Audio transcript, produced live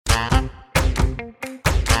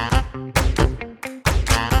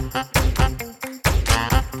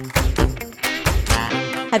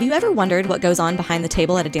Have you ever wondered what goes on behind the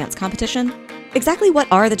table at a dance competition? Exactly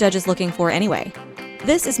what are the judges looking for anyway?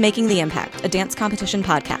 This is Making the Impact, a dance competition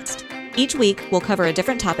podcast. Each week, we'll cover a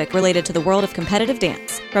different topic related to the world of competitive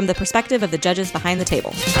dance from the perspective of the judges behind the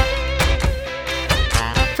table.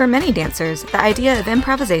 For many dancers, the idea of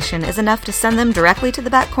improvisation is enough to send them directly to the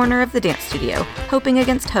back corner of the dance studio, hoping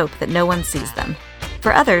against hope that no one sees them.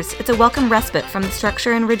 For others, it's a welcome respite from the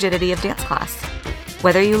structure and rigidity of dance class.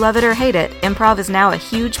 Whether you love it or hate it, improv is now a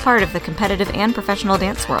huge part of the competitive and professional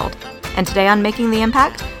dance world. And today on Making the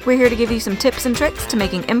Impact, we're here to give you some tips and tricks to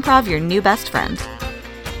making improv your new best friend.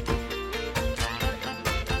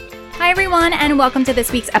 Hi everyone, and welcome to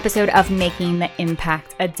this week's episode of Making the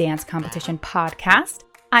Impact, a dance competition podcast.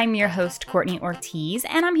 I'm your host, Courtney Ortiz,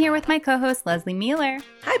 and I'm here with my co-host, Leslie Mueller.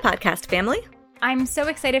 Hi, podcast family. I'm so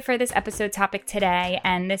excited for this episode topic today,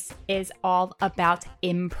 and this is all about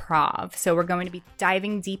improv. So we're going to be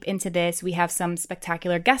diving deep into this. We have some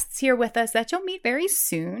spectacular guests here with us that you'll meet very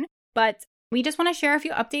soon, but we just want to share a few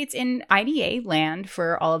updates in IDA land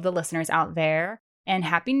for all of the listeners out there. And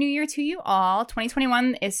Happy New Year to you all.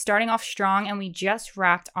 2021 is starting off strong, and we just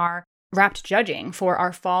wrapped judging for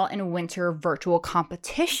our fall and winter virtual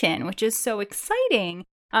competition, which is so exciting.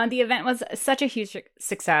 The event was such a huge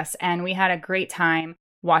success, and we had a great time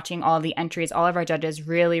watching all of the entries. All of our judges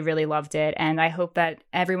really, really loved it, and I hope that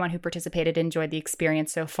everyone who participated enjoyed the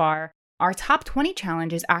experience so far. Our top 20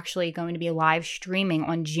 challenge is actually going to be live streaming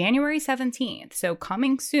on January 17th, so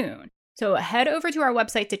coming soon. So head over to our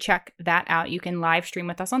website to check that out. You can live stream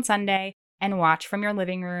with us on Sunday and watch from your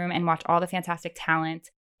living room and watch all the fantastic talent.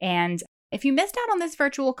 And if you missed out on this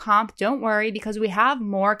virtual comp, don't worry, because we have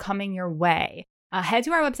more coming your way. Head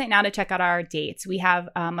to our website now to check out our dates. We have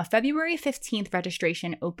a February 15th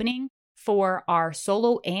registration opening for our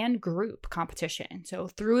solo and group competition. So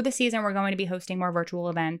through the season, we're going to be hosting more virtual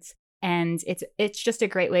events, and it's just a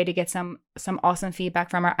great way to get some awesome feedback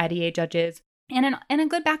from our IDA judges and a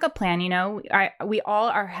good backup plan. You know, we all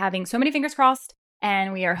are having so many fingers crossed,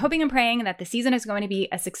 and we are hoping and praying that the season is going to be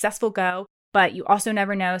a successful go, but you also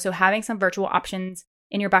never know. So having some virtual options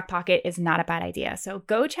in your back pocket is not a bad idea. So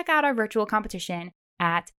go check out our virtual competition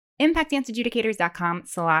at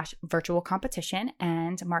impactdanceadjudicators.com/virtual competition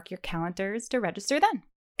and mark your calendars to register then.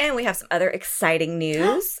 And we have some other exciting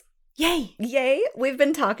news. Yay! Yay! We've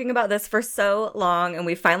been talking about this for so long, and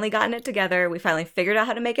we've finally gotten it together. We finally figured out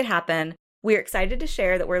how to make it happen. We're excited to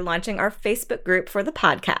share that we're launching our Facebook group for the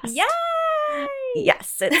podcast. Yay!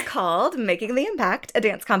 Yes, it's called Making the Impact, a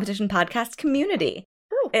dance competition podcast community.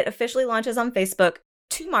 Ooh. It officially launches on Facebook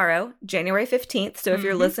tomorrow, January 15th. So if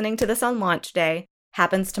you're listening to this on launch day,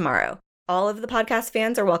 happens tomorrow. All of the podcast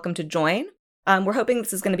fans are welcome to join. We're hoping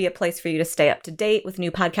this is going to be a place for you to stay up to date with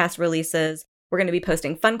new podcast releases. We're going to be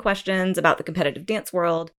posting fun questions about the competitive dance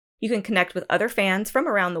world. You can connect with other fans from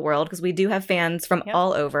around the world, because we do have fans from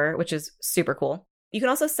all over, which is super cool. You can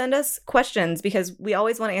also send us questions, because we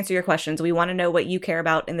always want to answer your questions. We want to know what you care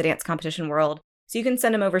about in the dance competition world. So you can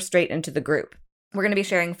send them over straight into the group. We're going to be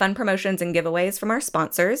sharing fun promotions and giveaways from our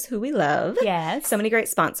sponsors, who we love. Yes. So many great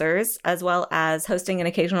sponsors, as well as hosting an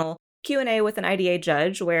occasional Q&A with an IDA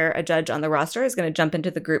judge, where a judge on the roster is going to jump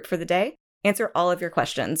into the group for the day, answer all of your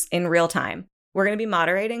questions in real time. We're going to be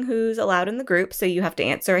moderating who's allowed in the group, so you have to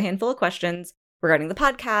answer a handful of questions regarding the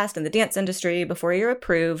podcast and the dance industry before you're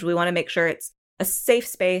approved. We want to make sure it's a safe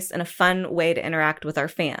space and a fun way to interact with our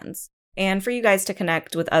fans. And for you guys to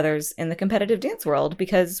connect with others in the competitive dance world,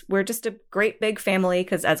 because we're just a great big family,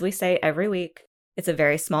 because as we say every week, it's a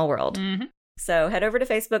very small world. So head over to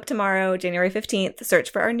Facebook tomorrow, January 15th, search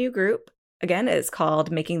for our new group. Again, it's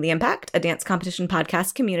called Making the Impact, a dance competition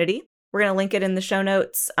podcast community. We're going to link it in the show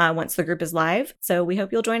notes once the group is live, so we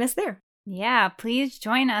hope you'll join us there. Yeah, please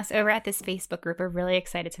join us over at this Facebook group. We're really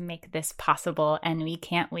excited to make this possible, and we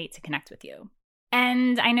can't wait to connect with you.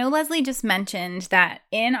 And I know Leslie just mentioned that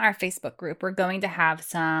in our Facebook group, we're going to have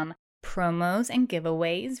some promos and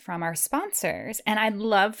giveaways from our sponsors. And I'd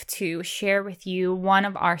love to share with you one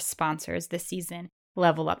of our sponsors this season,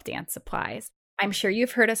 Level Up Dance Supplies. I'm sure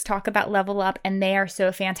you've heard us talk about Level Up, and they are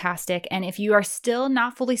so fantastic. And if you are still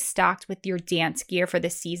not fully stocked with your dance gear for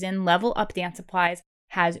this season, Level Up Dance Supplies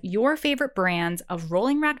has your favorite brands of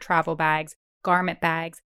rolling rack travel bags, garment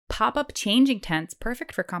bags, pop-up changing tents,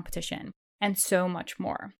 perfect for competition, and so much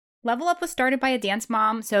more. Level Up was started by a dance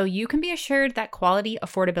mom, so you can be assured that quality,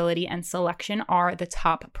 affordability, and selection are the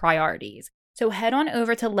top priorities. So head on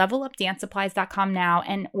over to levelupdancesupplies.com now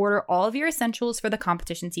and order all of your essentials for the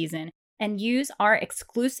competition season, and use our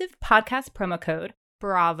exclusive podcast promo code,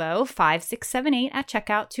 BRAVO5678 at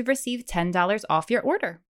checkout to receive $10 off your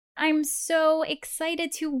order. I'm so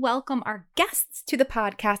excited to welcome our guests to the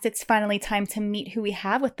podcast. It's finally time to meet who we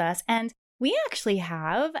have with us. And we actually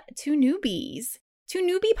have two newbie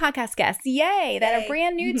podcast guests. Yay! That are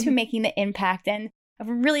brand new to Making the Impact. And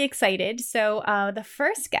I'm really excited. So the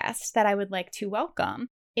first guest that I would like to welcome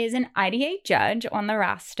is an IDA judge on the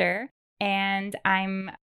roster. And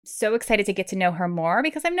I'm so excited to get to know her more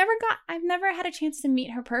because I've never had a chance to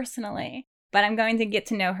meet her personally, but I'm going to get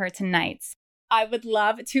to know her tonight. I would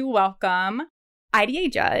love to welcome IDA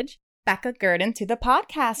judge Becca Gurdon to the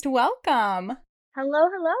podcast. Welcome. Hello.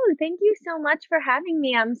 Thank you so much for having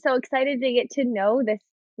me. I'm so excited to get to know this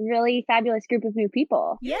really fabulous group of new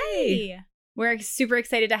people. Yay! We're super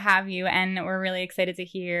excited to have you, and we're really excited to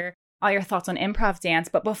hear all your thoughts on improv dance.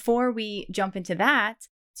 But before we jump into that,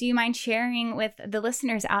 do you mind sharing with the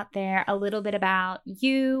listeners out there a little bit about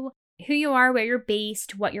you, who you are, where you're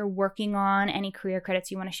based, what you're working on, any career credits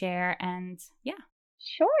you want to share, and yeah.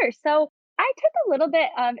 Sure. So I took a little bit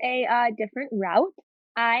of a different route.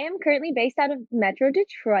 I am currently based out of Metro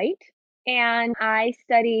Detroit, and I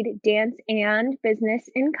studied dance and business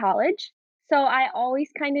in college. So I always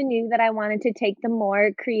kind of knew that I wanted to take the more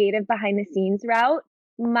creative behind the scenes route.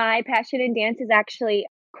 My passion in dance is actually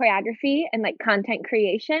choreography and like content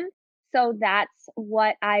creation. So that's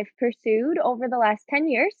what I've pursued over the last 10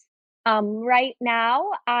 years. Right now,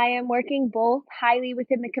 I am working both highly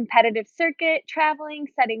within the competitive circuit, traveling,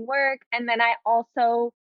 setting work, and then I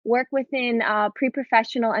also work within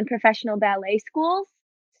pre-professional and professional ballet schools.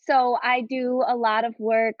 So I do a lot of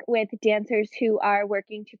work with dancers who are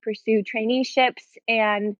working to pursue traineeships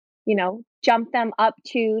and, jump them up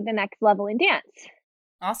to the next level in dance.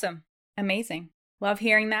 Awesome. Amazing. Love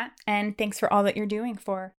hearing that. And thanks for all that you're doing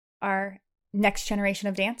for our next generation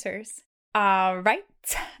of dancers. All right.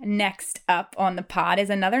 Next up on the pod is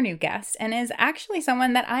another new guest and is actually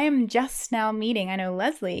someone that I am just now meeting. I know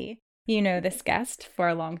Leslie, you know this guest for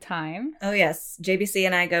a long time. Oh, yes. JBC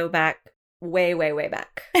and I go back way, way, way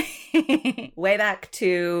back. Way back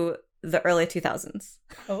to the early 2000s.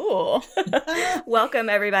 Oh. Welcome,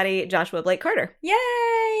 everybody. Joshua Blake Carter.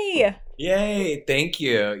 Yay! Yay. Thank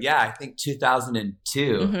you. Yeah, I think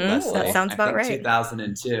 2002. Mm-hmm. That sounds about right.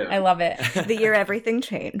 2002. I love it. The year everything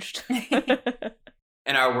changed.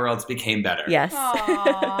 And our worlds became better. Yes.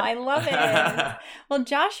 Aw, I love it. Well,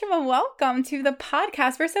 Joshua, welcome to the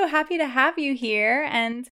podcast. We're so happy to have you here,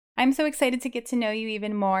 and I'm so excited to get to know you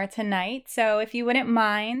even more tonight. So if you wouldn't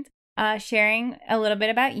mind sharing a little bit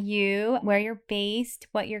about you, where you're based,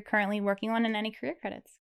 what you're currently working on, and any career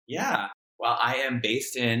credits. Yeah. Well, I am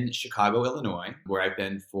based in Chicago, Illinois, where I've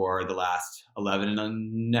been for the last 11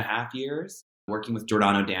 and a half years, working with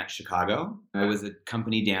Giordano Dance Chicago. I was a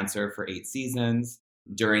company dancer for 8 seasons.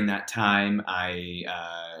 During that time, I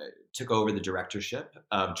took over the directorship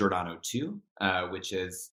of Giordano 2, which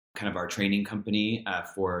is kind of our training company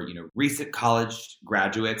for, recent college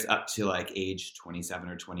graduates up to like age 27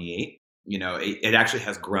 or 28. It actually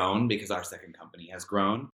has grown because our second company has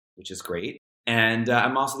grown, which is great. And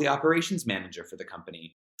I'm also the operations manager for the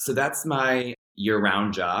company. So that's my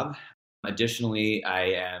year-round job. Additionally,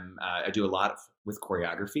 I do a lot with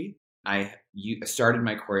choreography. I started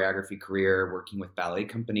my choreography career working with ballet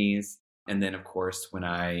companies. And then, of course, when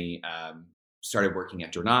I started working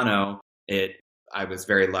at Giordano, I was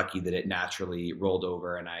very lucky that it naturally rolled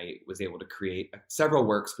over and I was able to create several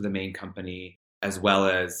works for the main company, as well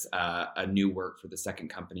as a new work for the second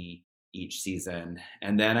company each season.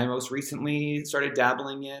 And then I most recently started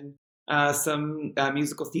dabbling in some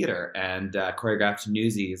musical theater and choreographed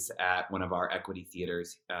Newsies at one of our equity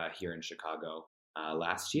theaters here in Chicago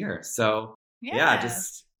last year. So yeah,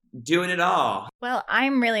 just doing it all. Well,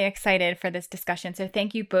 I'm really excited for this discussion. So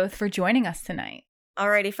thank you both for joining us tonight.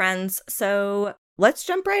 Alrighty, friends. So let's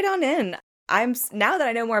jump right on in. Now that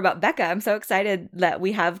I know more about Becca, I'm so excited that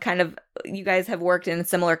we have you guys have worked in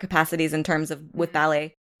similar capacities in terms of with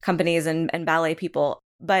ballet companies and ballet people.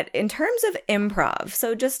 But in terms of improv,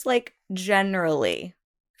 so just like generally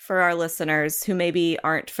for our listeners who maybe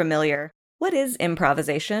aren't familiar, what is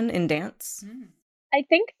improvisation in dance? I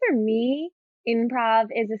think for me, improv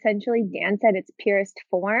is essentially dance at its purest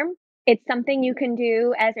form. It's something you can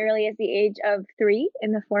do as early as the age of 3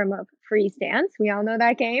 in the form of freeze dance. We all know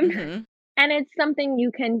that game. Mm-hmm. And it's something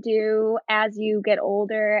you can do as you get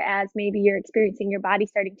older, as maybe you're experiencing your body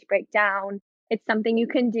starting to break down. It's something you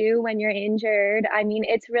can do when you're injured. I mean,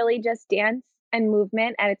 it's really just dance and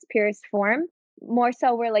movement at its purest form. More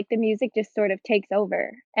so where like the music just sort of takes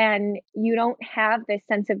over and you don't have this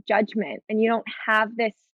sense of judgment and you don't have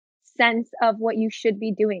this sense of what you should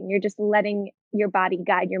be doing. You're just letting your body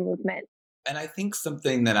guide your movement. And I think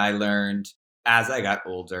something that I learned as I got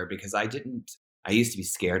older, because I didn't I used to be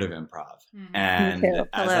scared of improv. Mhm. And Me too.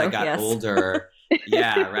 as Hello, I got yes. older,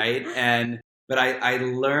 yeah, right. But I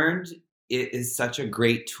learned it is such a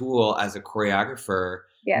great tool as a choreographer,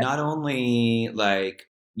 Yes. not only like,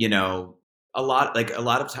 you know, a lot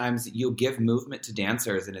of times you'll give movement to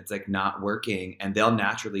dancers and it's like not working, and they'll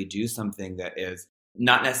naturally do something that is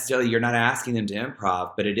not necessarily, you're not asking them to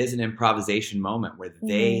improv, but it is an improvisation moment where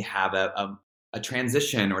they have a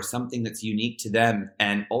transition or something that's unique to them.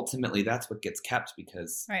 And ultimately that's what gets kept,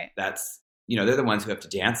 because Right. that's, you know, they're the ones who have to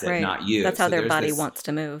dance it, Right. not you. That's how So their there's body this- wants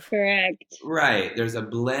to move. Correct. Right. There's a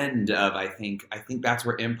blend of, I think that's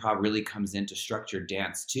where improv really comes into structured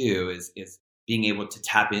dance too, is being able to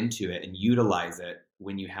tap into it and utilize it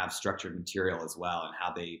when you have structured material as well, and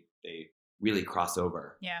how they really cross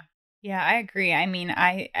over. Yeah. Yeah, I agree. I mean,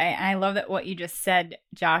 I love that what you just said,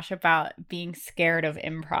 Josh, about being scared of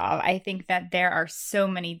improv. I think that there are so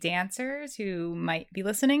many dancers who might be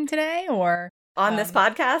listening today or On this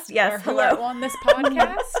podcast? Yes. or who Hello. are on this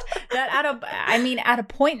podcast that at a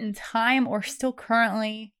point in time or still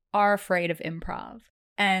currently are afraid of improv.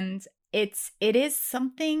 And it is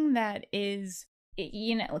something that is,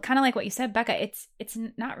 you know, kind of like what you said, Becca, it's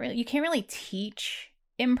not really, you can't really teach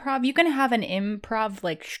improv. You can have an improv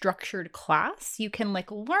like structured class. You can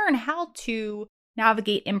like learn how to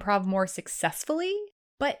navigate improv more successfully,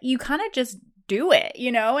 but you kind of just do it,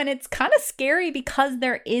 you know, and it's kind of scary because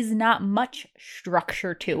there is not much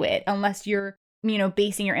structure to it unless you're, you know,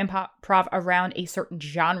 basing your improv around a certain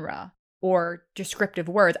genre or descriptive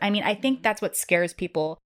words. I mean, I think that's what scares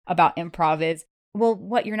people about improv is, well,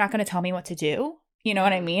 what, you're not going to tell me what to do? You know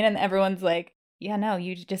what I mean? And everyone's like, yeah, no,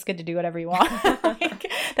 you just get to do whatever you want.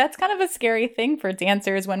 Like, that's kind of a scary thing for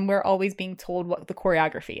dancers when we're always being told what the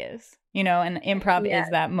choreography is, you know, and improv is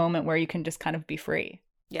that moment where you can just kind of be free.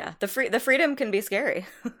 Yeah. The freedom can be scary.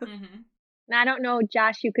 Mm-hmm. And I don't know,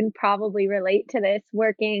 Josh, you can probably relate to this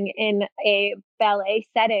working in a ballet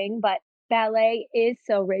setting, but ballet is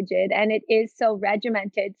so rigid and it is so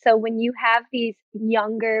regimented. So when you have these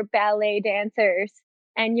younger ballet dancers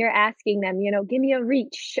and you're asking them, you know, give me a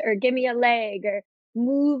reach or give me a leg or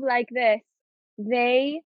move like this,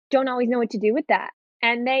 they don't always know what to do with that.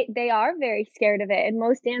 And they are very scared of it. And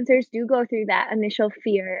most dancers do go through that initial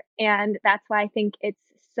fear. And that's why I think it's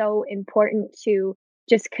so important to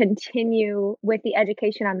just continue with the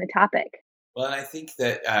education on the topic. Well, and I think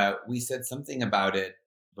that we said something about it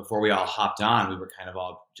before we all hopped on. We were kind of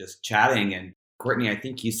all just chatting. And Courtney, I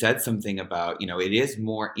think you said something about, you know, it is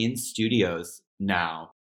more in studios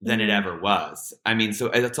now than it ever was. I mean, so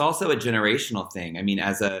it's also a generational thing. I mean,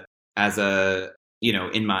 as a, you know,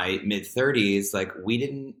 in my mid 30s, like we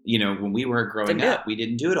didn't, you know, when we were growing up, we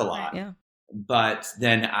didn't do it a lot. Right, yeah. But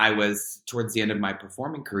then I was towards the end of my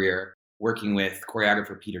performing career working with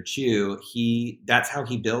choreographer Peter Chu. That's how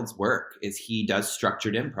he builds work, is he does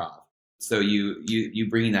structured improv. So you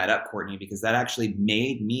bringing that up, Courtney, because that actually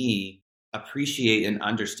made me appreciate and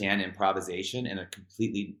understand improvisation in a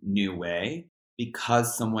completely new way,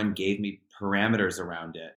 because someone gave me parameters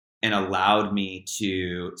around it and allowed me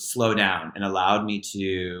to slow down and allowed me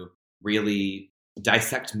to really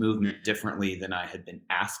dissect movement differently than I had been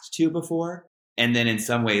asked to before. And then in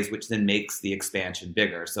some ways, which then makes the expansion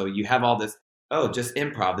bigger. So you have all this, oh, just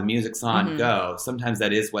improv, the music's on, go. Sometimes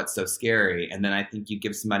that is what's so scary. And then I think you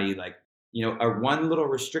give somebody like, you know, a one little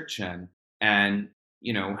restriction, and,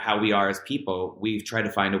 you know, how we are as people, we've tried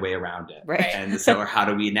to find a way around it. Right. And so, or how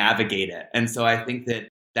do we navigate it? And so I think that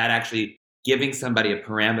actually giving somebody a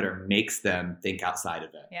parameter makes them think outside of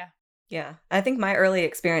it. Yeah. Yeah. I think my early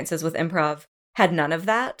experiences with improv had none of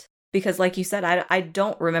that, because like you said, I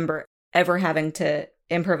don't remember ever having to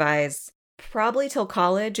improvise probably till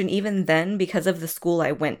college. And even then, because of the school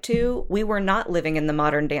I went to, we were not living in the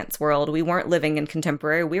modern dance world. We weren't living in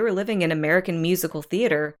contemporary. We were living in American musical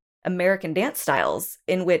theater, American dance styles,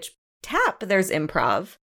 in which tap, there's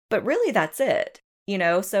improv, but really that's it, you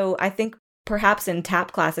know? So I think perhaps in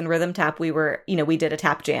tap class and rhythm tap, we were, you know, we did a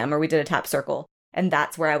tap jam or we did a tap circle. And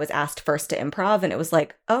that's where I was asked first to improv. And it was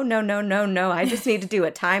like, oh, no. I just need to do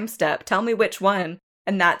a time step. Tell me which one.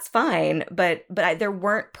 And that's fine. But there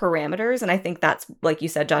weren't parameters. And I think that's, like you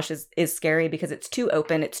said, Josh, is scary because it's too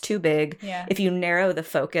open. It's too big. Yeah. If you narrow the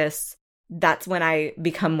focus, that's when I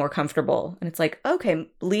become more comfortable. And it's like, okay,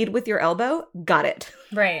 lead with your elbow. Got it.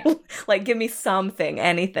 Right. Like, give me something,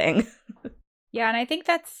 anything. Yeah, and I think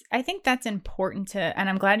that's important to, and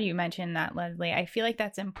I'm glad you mentioned that, Leslie. I feel like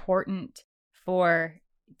that's important for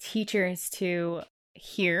teachers to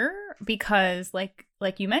hear, because like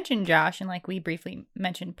you mentioned, Josh, and like we briefly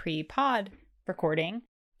mentioned pre-pod recording,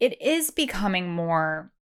 it is becoming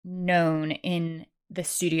more known in the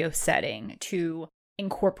studio setting to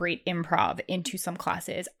incorporate improv into some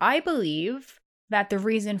classes. I believe that the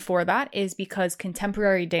reason for that is because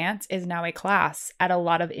contemporary dance is now a class at a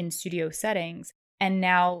lot of in-studio settings. And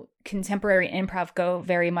now contemporary improv go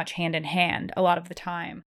very much hand in hand a lot of the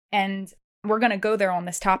time. And we're going to go there on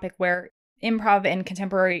this topic where improv and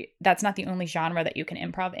contemporary, that's not the only genre that you can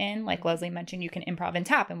improv in. Like Leslie mentioned, you can improv and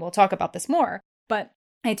tap, and we'll talk about this more. But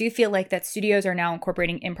I do feel like that studios are now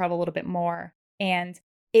incorporating improv a little bit more. And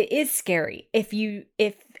it is scary. If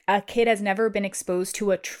a kid has never been exposed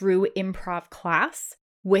to a true improv class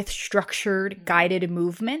with structured, guided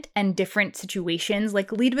movement and different situations,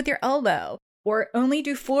 like lead with your elbow, or only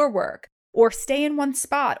do floor work, or stay in one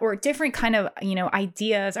spot, or different kind of,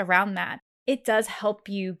 ideas around that, it does help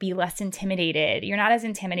you be less intimidated. You're not as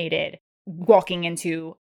intimidated walking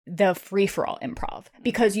into the free-for-all improv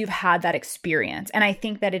because you've had that experience. And I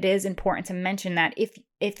think that it is important to mention that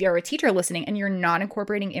if you're a teacher listening and you're not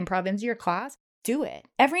incorporating improv into your class, do it.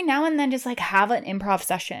 Every now and then just like have an improv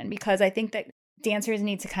session, because I think that dancers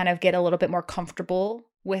need to kind of get a little bit more comfortable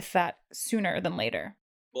with that sooner than later.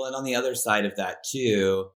 Well, and on the other side of that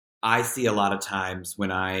too, I see a lot of times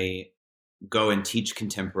when I go and teach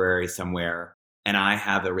contemporary somewhere and I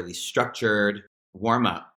have a really structured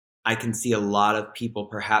warm-up, I can see a lot of people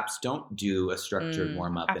perhaps don't do a structured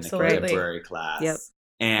warm-up in a contemporary class. Yep.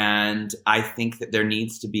 And I think that there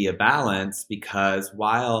needs to be a balance, because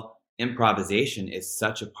while improvisation is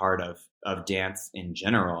such a part of dance in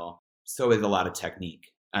general, so is a lot of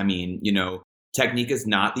technique. I mean, technique is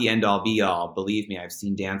not the end-all be-all. Believe me, I've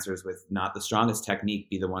seen dancers with not the strongest technique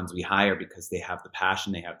be the ones we hire because they have the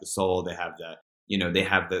passion, they have the soul, they have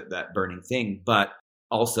that burning thing. But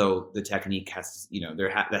also the technique has to,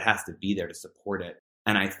 that has to be there to support it.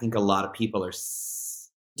 And I think a lot of people are,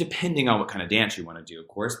 depending on what kind of dance you want to do, of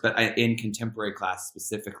course, but in contemporary class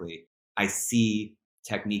specifically, I see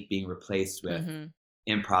technique being replaced with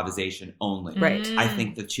improvisation only. Right. I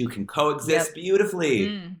think the two can coexist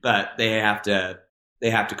beautifully, but they have to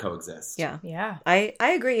coexist. Yeah. Yeah. I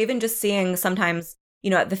agree. Even just seeing sometimes,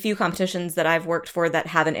 at the few competitions that I've worked for that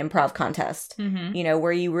have an improv contest,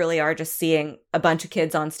 where you really are just seeing a bunch of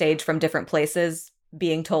kids on stage from different places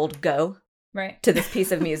being told go to this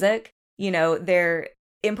piece of music, their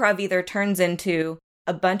improv either turns into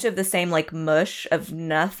a bunch of the same like mush of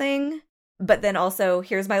nothing, but then also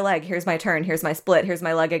here's my leg, here's my turn, here's my split, here's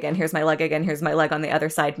my leg again, here's my leg again, here's my leg on the other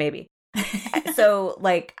side maybe. So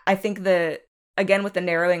like I think again with the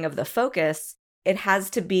narrowing of the focus, it has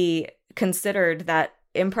to be considered that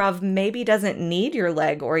improv maybe doesn't need your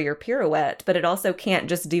leg or your pirouette, but it also can't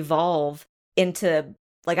just devolve into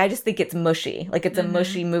like, I just think it's mushy. Like it's a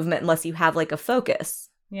mushy movement unless you have like a focus.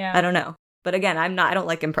 Yeah. I don't know. But again, I don't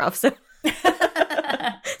like improv, so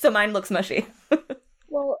so mine looks mushy.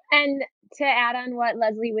 Well, and to add on what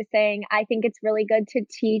Leslie was saying, I think it's really good to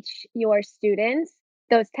teach your students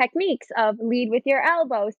those techniques of lead with your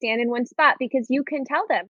elbow, stand in one spot, because you can tell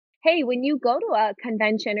them, hey, when you go to a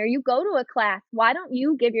convention or you go to a class, why don't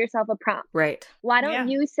you give yourself a prompt? Right. Why don't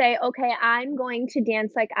you say, okay, I'm going to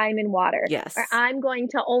dance like I'm in water. Yes. Or I'm going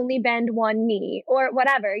to only bend one knee or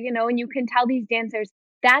whatever, and you can tell these dancers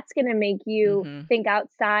that's going to make you think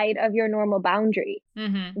outside of your normal boundary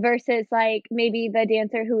versus like maybe the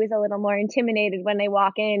dancer who is a little more intimidated when they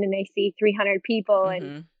walk in and they see 300 people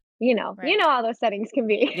and how those settings can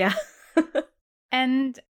be. Yeah.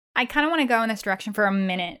 And I kind of want to go in this direction for a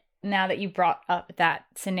minute now that you brought up that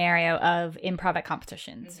scenario of improv at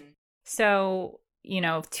competitions. So,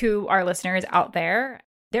 to our listeners out there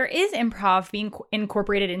is improv being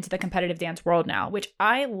incorporated into the competitive dance world now, which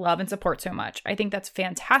I love and support so much. I think that's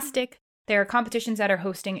fantastic. There are competitions that are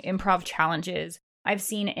hosting improv challenges. I've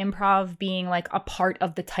seen improv being like a part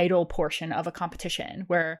of the title portion of a competition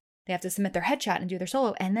where they have to submit their headshot and do their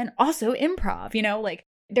solo and then also improv, like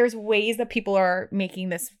there's ways that people are making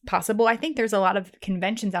this possible. I think there's a lot of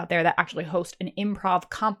conventions out there that actually host an improv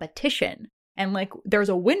competition and like there's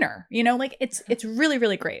a winner, like it's really,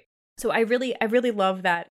 really great. So I really love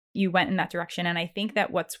that you went in that direction. And I think that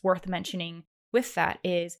what's worth mentioning with that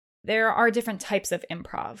is there are different types of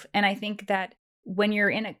improv. And I think that when you're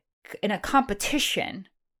in a competition,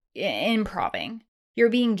 improving, you're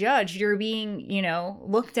being judged, you're being,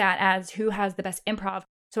 looked at as who has the best improv.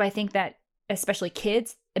 So I think that especially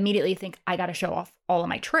kids immediately think, I got to show off all of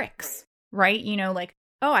my tricks, right? Like,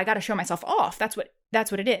 oh, I got to show myself off. That's what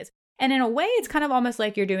it is. And in a way, it's kind of almost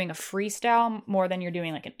like you're doing a freestyle more than you're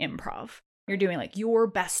doing like an improv. You're doing like your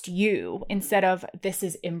best you instead of this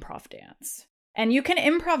is improv dance. And you can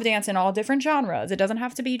improv dance in all different genres. It doesn't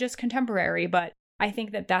have to be just contemporary, but I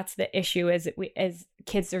think that that's the issue is as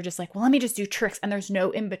kids, they're just like, well, let me just do tricks. And there's no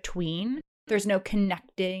in between. There's no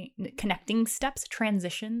connecting steps.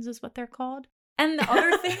 Transitions is what they're called. And the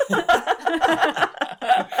other thing for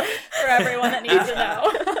everyone that needs to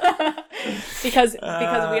know, because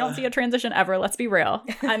we don't see a transition ever. Let's be real.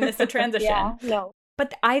 I miss a transition. Yeah, no.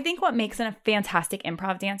 But I think what makes a fantastic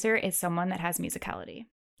improv dancer is someone that has musicality.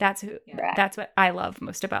 That's what I love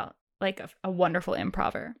most about like a wonderful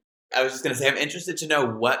improver. I was just going to say, I'm interested to know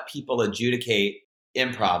what people adjudicate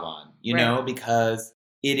improv on, you know, because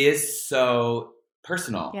it is so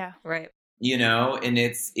personal. Yeah. Right. You know, and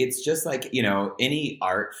it's just like, you know, any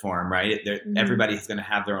art form, right? Everybody's going to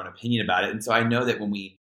have their own opinion about it. And so I know that when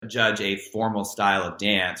we judge a formal style of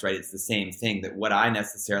dance, right, it's the same thing, that what I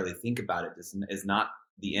necessarily think about it is not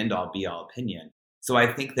the end all be all opinion. So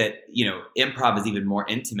I think that, you know, improv is even more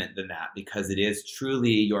intimate than that because it is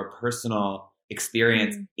truly your personal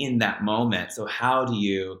experience in that moment. So how do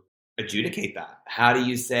you adjudicate that? How do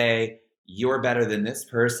you say you're better than this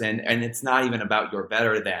person? And it's not even about you're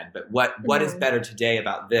better than, but what is better today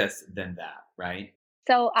about this than that, right?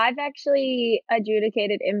 So I've actually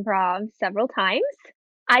adjudicated improv several times.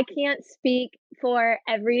 I can't speak for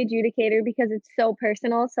every adjudicator because it's so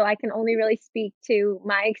personal. So I can only really speak to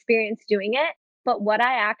my experience doing it. But what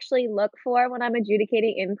I actually look for when I'm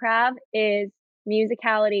adjudicating improv is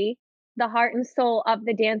musicality. The heart and soul of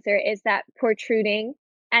the dancer is that protruding,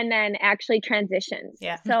 and then actually transitions.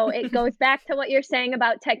 Yeah. So it goes back to what you're saying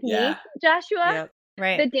about technique, Joshua. Yep.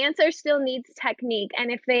 Right. The dancer still needs technique.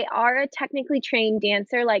 And if they are a technically trained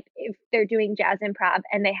dancer, like if they're doing jazz improv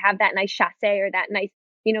and they have that nice chasse or that nice,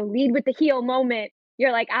 you know, lead with the heel moment,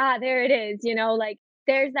 you're like, there it is, you know, like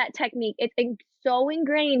there's that technique. It's so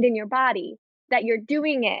ingrained in your body that you're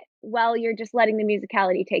doing it while you're just letting the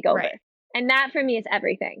musicality take over. Right. And that for me is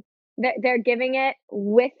everything. They're giving it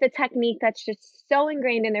with the technique that's just so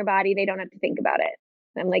ingrained in their body, they don't have to think about it.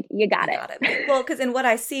 I'm like, you got it. Well, because in what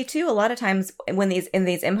I see too, a lot of times when in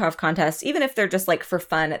these improv contests, even if they're just like for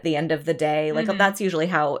fun at the end of the day, like that's usually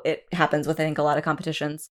how it happens with, I think, a lot of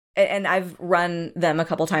competitions. And I've run them a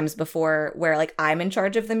couple times before where like I'm in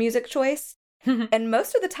charge of the music choice. And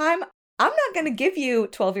most of the time, I'm not going to give you,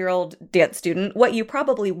 12-year-old dance student, what you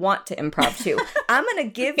probably want to improv to. I'm going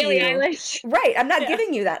to give Billie you... Eilish. Right. I'm not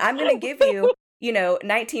giving you that. I'm going to give you, you know,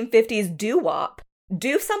 1950s doo-wop.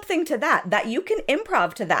 Do something to that you can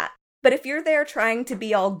improv to that. But if you're there trying to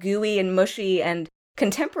be all gooey and mushy and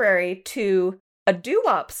contemporary to a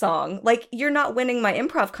doo-wop song, like you're not winning my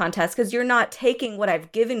improv contest because you're not taking what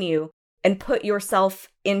I've given you and put yourself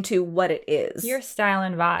into what it is. Your style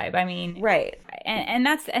and vibe. I mean, right. And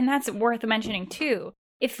that's worth mentioning too.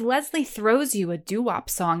 If Leslie throws you a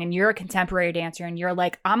doo-wop song and you're a contemporary dancer and you're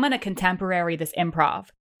like, I'm going to contemporary this improv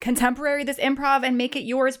and make it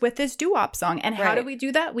yours with this doo-wop song. And how do we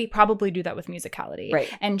do that? We probably do that with musicality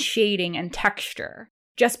and shading and texture.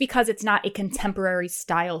 Just because it's not a contemporary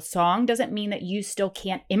style song doesn't mean that you still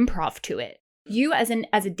can't improv to it. You as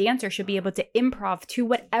a dancer should be able to improv to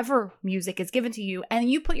whatever music is given to you, and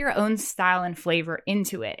you put your own style and flavor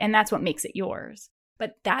into it, and that's what makes it yours.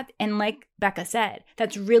 But that, and like Becca said,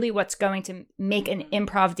 that's really what's going to make an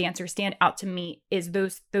improv dancer stand out to me is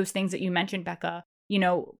those things that you mentioned, Becca. You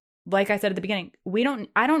know, like I said at the beginning,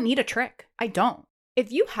 I don't need a trick. I don't.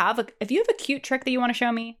 If you have a cute trick that you want to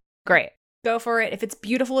show me, great. Go for it. If it's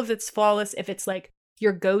beautiful, if it's flawless, if it's like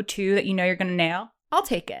your go-to that you know you're going to nail, I'll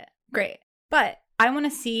take it. Great. But I want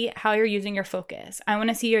to see how you're using your focus. I want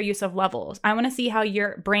to see your use of levels. I want to see how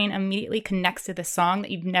your brain immediately connects to the song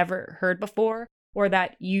that you've never heard before or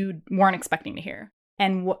that you weren't expecting to hear,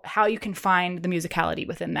 and how you can find the musicality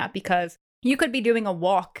within that, because you could be doing a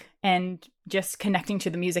walk and just connecting to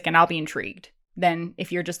the music and I'll be intrigued than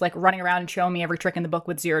if you're just like running around and showing me every trick in the book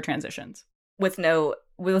with 0 transitions. With no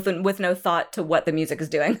thought to what the music is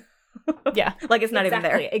doing. Yeah. Like it's not even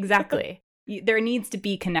there. Exactly. There needs to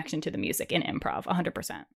be connection to the music in improv,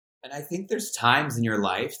 100%. And I think there's times in your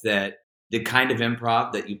life that the kind of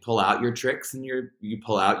improv that you pull out your tricks and you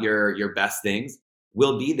pull out your best things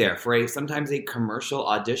will be there for sometimes a commercial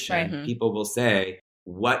audition. Right. People will say,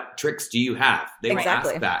 what tricks do you have? They will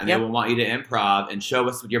ask that, and they will want you to improv and show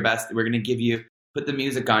us your best. We're going to put the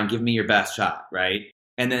music on, give me your best shot, right?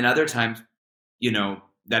 And then other times, you know,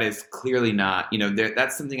 that is clearly not, you know,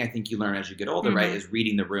 that's something I think you learn as you get older, right? Is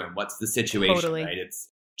reading the room. What's the situation, right? It's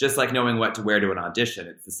just like knowing what to wear to an audition.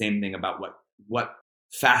 It's the same thing about what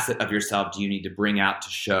facet of yourself do you need to bring out to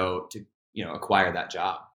show, to, you know, acquire that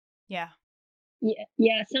job. Yeah.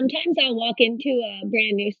 Yeah. Sometimes I'll walk into a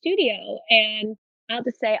brand new studio and I'll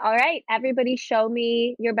just say, all right, everybody show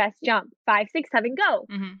me your best jump. 5, 6, 7, go.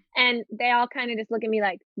 And they all kind of just look at me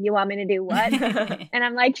like, you want me to do what? And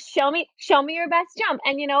I'm like, show me your best jump.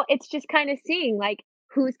 And, you know, it's just kind of seeing like,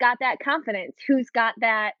 who's got that confidence, who's got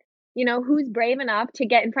that, who's brave enough to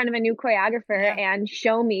get in front of a new choreographer and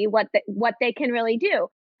show me what they can really do.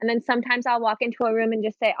 And then sometimes I'll walk into a room and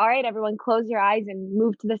just say, all right, everyone close your eyes and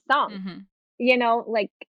move to the song.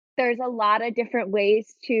 Like there's a lot of different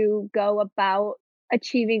ways to go about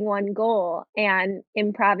achieving one goal, and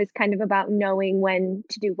improv is kind of about knowing when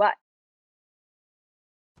to do what.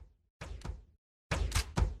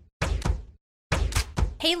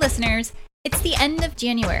 Hey listeners, it's the end of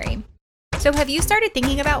January. So have you started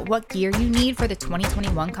thinking about what gear you need for the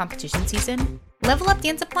 2021 competition season? Level Up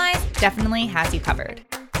Dance Supplies definitely has you covered.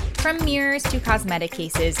 From mirrors to cosmetic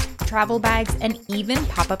cases, travel bags, and even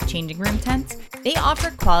pop-up changing room tents, they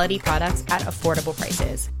offer quality products at affordable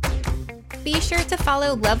prices. Be sure to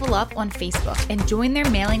follow Level Up on Facebook and join their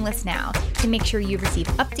mailing list now to make sure you receive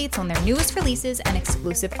updates on their newest releases and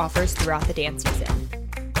exclusive offers throughout the dance season.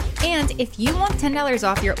 And if you want $10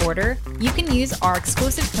 off your order, you can use our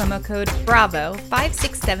exclusive promo code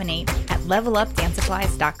BRAVO5678 at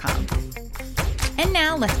levelupdancesupplies.com. And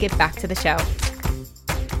now let's get back to the show.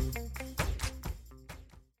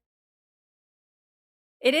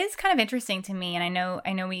 It is kind of interesting to me, and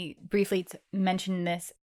I know we briefly mentioned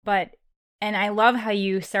this, and I love how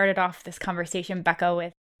you started off this conversation, Becca,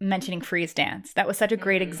 with mentioning freeze dance. That was such a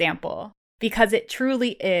great example, because it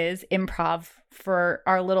truly is improv for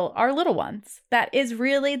our little ones. That is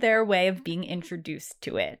really their way of being introduced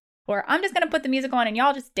to it. Or I'm just going to put the music on and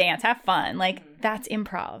y'all just dance, have fun. Like, that's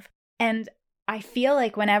improv. And I feel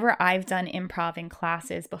like whenever I've done improv in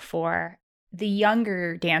classes before, the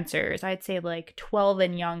younger dancers, I'd say like 12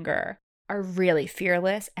 and younger, are really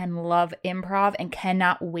fearless and love improv and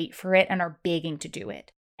cannot wait for it and are begging to do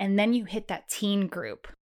it. And then you hit that teen group,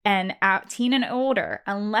 and teen and older,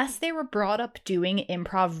 unless they were brought up doing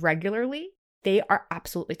improv regularly, they are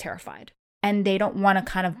absolutely terrified. And they don't want to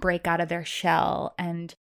kind of break out of their shell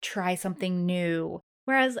and try something new.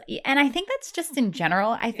 Whereas, and I think that's just in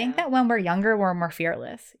general, I think that when we're younger, we're more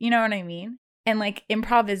fearless. You know what I mean? And like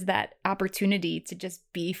improv is that opportunity to just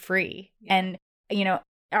be free. And,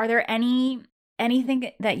 are there anything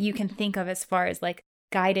that you can think of as far as like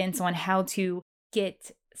guidance on how to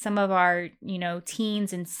get some of our,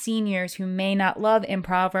 teens and seniors who may not love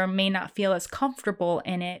improv or may not feel as comfortable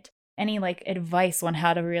in it? Any like advice on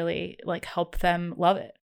how to really like help them love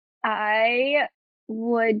it? I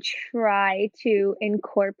would try to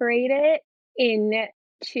incorporate it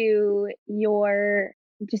into your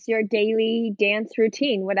daily dance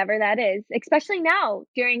routine, whatever that is, especially now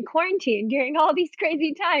during quarantine, during all these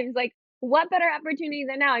crazy times. Like, what better opportunity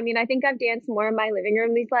than now? I mean, I think I've danced more in my living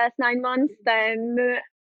room these last 9 months than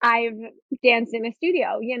I've danced in a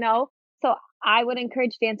studio, So I would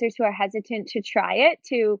encourage dancers who are hesitant to try it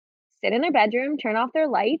to sit in their bedroom, turn off their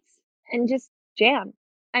lights, and just jam.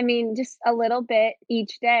 I mean, just a little bit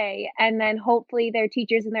each day. And then hopefully their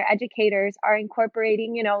teachers and their educators are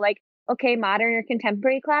incorporating, like, okay, modern or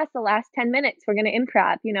contemporary class, the last 10 minutes, we're going to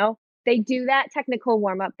improv, They do that technical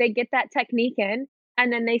warm up. They get that technique in,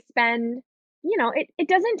 and then they spend, it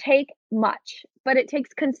doesn't take much, but it takes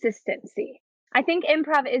consistency. I think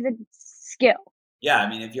improv is a skill. Yeah. I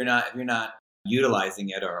mean, if you're not utilizing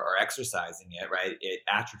it or exercising it, right, it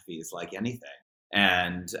atrophies like anything.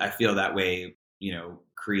 And I feel that way,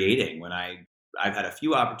 creating when I've had a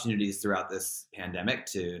few opportunities throughout this pandemic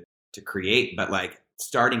to create, but like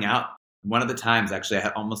starting out, one of the times actually I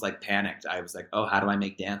had almost like panicked. I was like, oh, how do I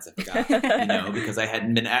make dance? I forgot, because I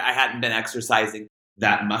hadn't been exercising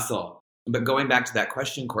that muscle. But going back to that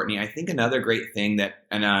question, Courtney, I think another great thing that,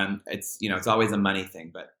 and it's, it's always a money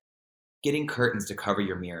thing, but getting curtains to cover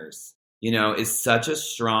your mirrors, is such a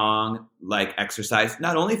strong like exercise,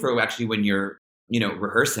 not only for actually when you're,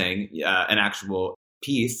 rehearsing an actual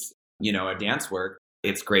piece, a dance work,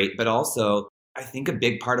 it's great. But also I think a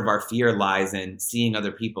big part of our fear lies in seeing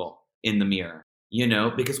other people in the mirror,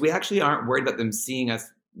 because we actually aren't worried about them seeing us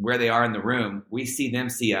where they are in the room. We see them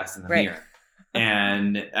see us in the mirror.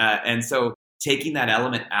 And so taking that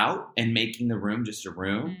element out and making the room just a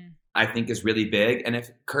room, I think is really big. And if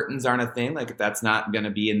curtains aren't a thing, like if that's not going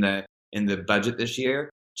to be in the budget this year,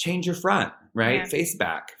 change your front, right? Yeah. Face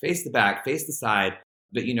back, face the back, face the side.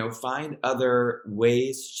 But, find other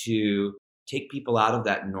ways to take people out of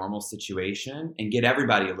that normal situation and get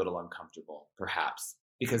everybody a little uncomfortable, perhaps.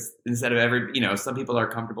 Because instead of some people are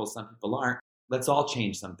comfortable, some people aren't. Let's all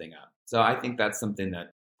change something up. So I think that's something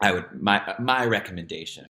that my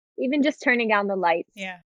recommendation. Even just turning down the lights.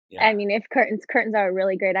 Yeah. I mean, if curtains are a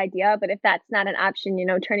really great idea, but if that's not an option,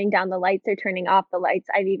 turning down the lights or turning off the lights.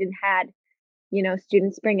 I've even had,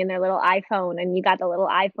 students bring in their little iPhone, and you got the little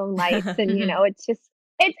iPhone lights, and it's just,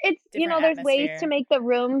 it's different there's atmosphere. ways to make the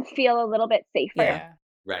room feel a little bit safer. Yeah.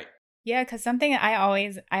 Right. Yeah, because something I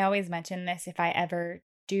always mention this if I ever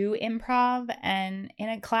do improv and in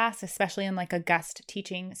a class, especially in like a guest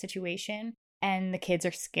teaching situation, and the kids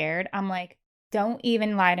are scared, I'm like, don't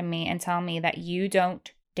even lie to me and tell me that you don't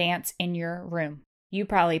dance in your room. You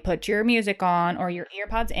probably put your music on or your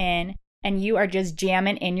earpods in and you are just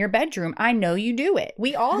jamming in your bedroom. I know you do it.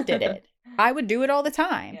 We all did it. I would do it all the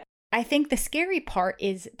time. Yeah. I think the scary part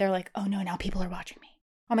is they're like, oh no, now people are watching me.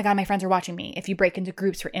 Oh my God, my friends are watching me. If you break into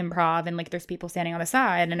groups for improv and like there's people standing on the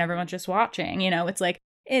side and everyone's just watching, it's like,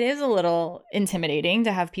 it is a little intimidating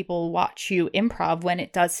to have people watch you improv when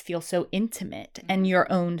it does feel so intimate and your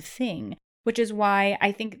own thing, which is why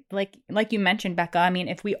I think like you mentioned, Becca, I mean,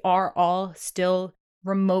 if we are all still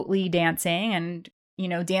remotely dancing and,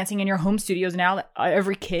 dancing in your home studios now that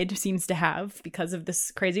every kid seems to have because of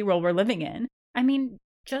this crazy world we're living in, I mean,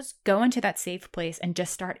 just go into that safe place and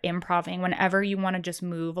just start improvising whenever you want to just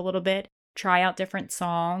move a little bit, try out different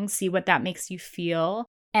songs, see what that makes you feel,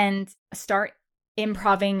 and start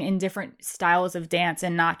improvising in different styles of dance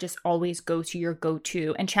and not just always go to your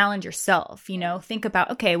go-to and challenge yourself, think about,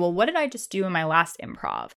 okay, well, what did I just do in my last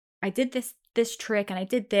improv? I did this trick and I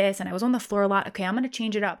did this and I was on the floor a lot. Okay, I'm going to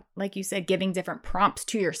change it up. Like you said, giving different prompts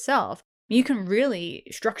to yourself. You can really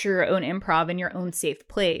structure your own improv in your own safe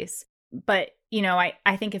place. But,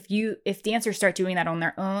 I think if dancers start doing that on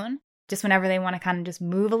their own, just whenever they want to kind of just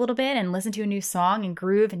move a little bit and listen to a new song and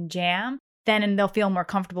groove and jam, then they'll feel more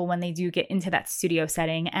comfortable when they do get into that studio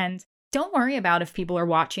setting. And don't worry about if people are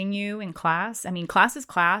watching you in class. I mean, class is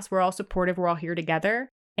class. We're all supportive. We're all here together.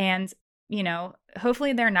 And,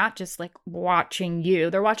 hopefully they're not just like watching you.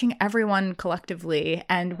 They're watching everyone collectively.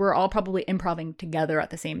 And we're all probably improvising together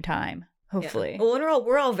at the same time. Hopefully. Yeah. Well,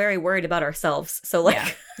 we're all very worried about ourselves. So yeah.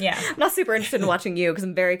 I'm not super interested in watching you because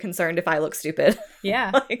I'm very concerned if I look stupid.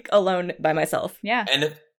 Yeah. Like alone by myself. Yeah.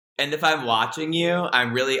 And if I'm watching you,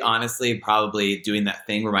 I'm really honestly probably doing that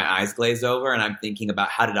thing where my eyes glaze over and I'm thinking about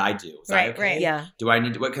how did I do? Right. Yeah.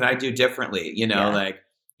 What can I do differently?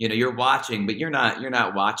 You're watching, but you're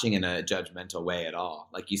not watching in a judgmental way at all.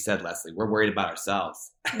 Like you said, Leslie, we're worried about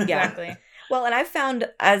ourselves. Exactly. Well, and I've found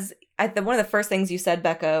one of the first things you said,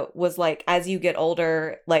 Becca, was like, as you get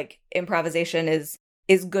older, like improvisation is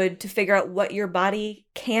good to figure out what your body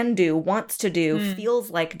can do, wants to do, feels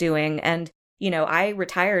like doing. And, I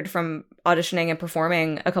retired from auditioning and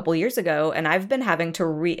performing a couple years ago, and I've been having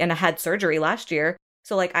to and I had surgery last year.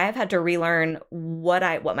 So like I have had to relearn what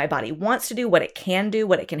my body wants to do, what it can do,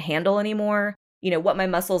 what it can handle anymore, what my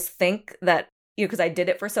muscles think that, because I did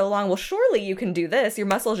it for so long. Well, surely you can do this. Your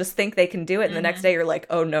muscles just think they can do it. And the next day you're like,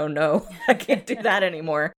 oh, no, I can't do that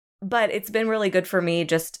anymore. But it's been really good for me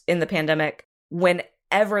just in the pandemic,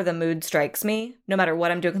 whenever the mood strikes me, no matter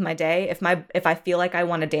what I'm doing with my day, if I feel like I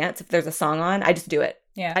want to dance, if there's a song on, I just do it.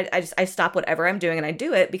 Yeah. I stop whatever I'm doing and I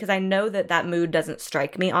do it because I know that mood doesn't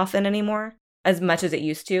strike me often anymore as much as it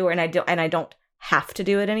used to, and I don't have to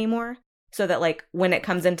do it anymore. So that like when it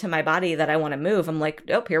comes into my body that I want to move, I'm like,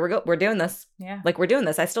 oh, here we go. We're doing this. Yeah. Like we're doing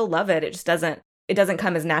this. I still love it. It just doesn't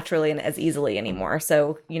come as naturally and as easily anymore.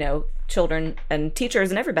 So, children and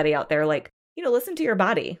teachers and everybody out there, like, listen to your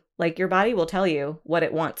body. Like your body will tell you what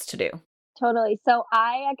it wants to do. Totally. So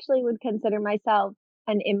I actually would consider myself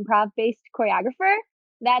an improv-based choreographer.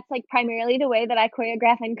 That's like primarily the way that I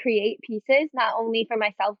choreograph and create pieces, not only for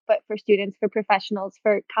myself, but for students, for professionals,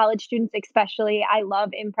 for college students especially. I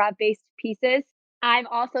love improv-based pieces. I've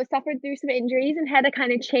also suffered through some injuries and had to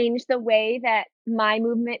kind of change the way that my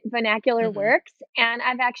movement vernacular works. And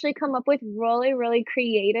I've actually come up with really, really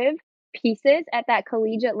creative pieces at that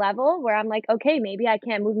collegiate level where I'm like, okay, maybe I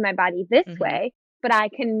can't move my body this way, but I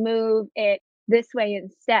can move it this way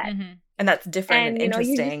instead. And that's different and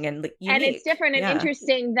interesting and unique. And it's different and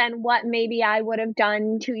interesting than what maybe I would have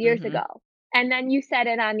done 2 years ago. And then you set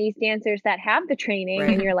it on these dancers that have the training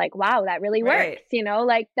and you're like, wow, that really works,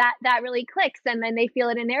 like that really clicks. And then they feel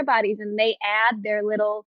it in their bodies and they add their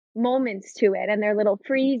little moments to it and their little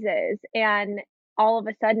freezes. And all of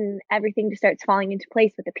a sudden, everything just starts falling into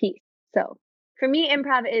place with a piece. So for me,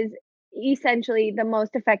 improv is essentially the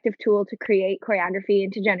most effective tool to create choreography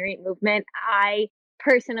and to generate movement. I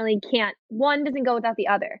personally one doesn't go without the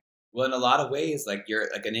other. Well, in a lot of ways, like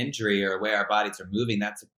an injury or a way our bodies are moving,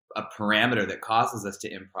 that's a parameter that causes us to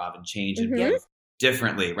improv and change and move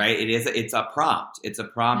differently, right? It's a prompt. It's a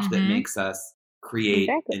prompt that makes us create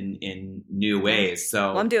in new ways.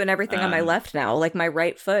 So I'm doing everything on my left now. Like my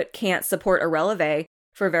right foot can't support a releve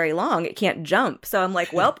for very long. It can't jump. So I'm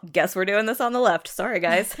like, well, guess we're doing this on the left. Sorry,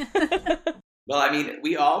 guys. Well, I mean,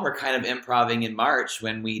 we all were kind of improvising in March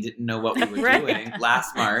when we didn't know what we were Right. doing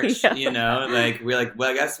last March, Yeah. you know, like we're like, well,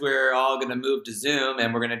 I guess we're all going to move to Zoom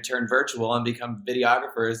and we're going to turn virtual and become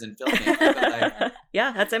videographers and filmmakers. But like,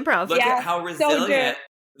 Yeah, that's improv. look Yeah, at how so resilient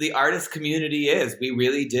the artist community is. We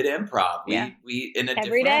really did improv. Yeah. We in a Every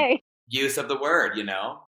different day. use of the word, you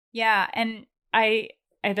know? Yeah, and I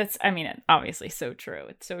that's, I mean, obviously so true.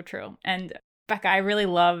 It's so true. And Becca, I really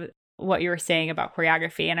love what you were saying about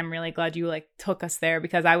choreography, and I'm really glad you like took us there,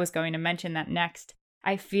 because I was going to mention that next.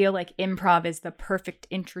 I feel like improv is the perfect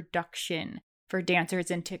introduction for dancers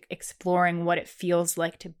into exploring what it feels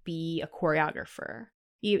like to be a choreographer.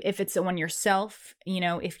 If it's on yourself, you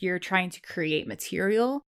know, if you're trying to create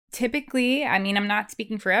material, typically, I mean, I'm not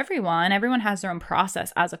speaking for everyone. Everyone has their own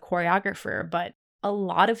process as a choreographer, but a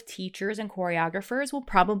lot of teachers and choreographers will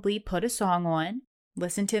probably put a song on,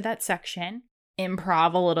 listen to that section,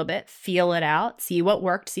 improv a little bit, feel it out, see what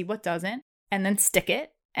worked, see what doesn't, and then stick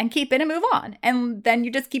it and keep it and move on. And then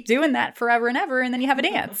you just keep doing that forever and ever, and then you have a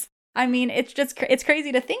dance. I mean, it's just, it's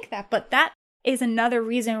crazy to think that, but that is another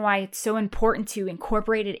reason why it's so important to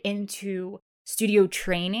incorporate it into studio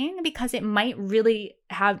training, because it might really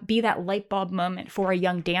be that light bulb moment for a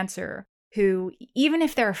young dancer who, even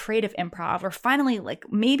if they're afraid of improv, or finally, like,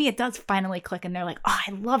 maybe it does finally click and they're like, oh,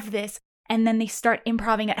 I love this. And then they start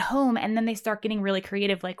improving at home, and then they start getting really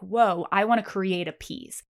creative, like, whoa, I want to create a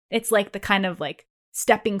piece. It's like the kind of like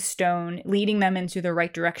stepping stone leading them into the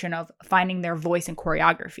right direction of finding their voice in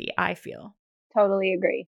choreography, I feel. Totally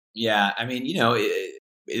agree. Yeah. I mean, you know,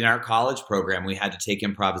 in our college program, we had to take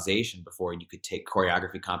improvisation before you could take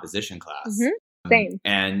choreography composition class. Same.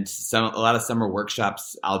 And a lot of summer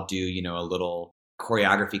workshops, I'll do, you know, a little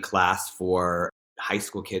choreography class for high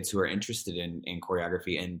school kids who are interested in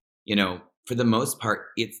choreography. And, you know, for the most part,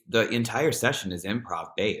 it's the entire session is improv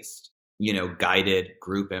based, you know, guided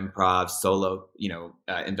group improv, solo, you know,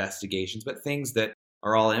 investigations, but things that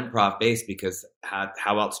are all improv based, because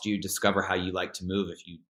how else do you discover how you like to move if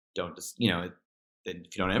you don't just, you know, if you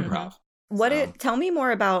don't improv? Tell me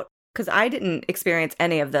more about, because I didn't experience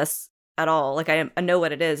any of this at all. Like I know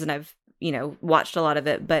what it is and I've, you know, watched a lot of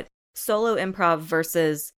it, but solo improv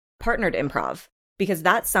versus partnered improv, because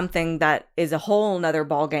that's something that is a whole nother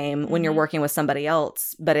ball game when you're working with somebody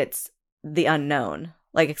else, but it's the unknown.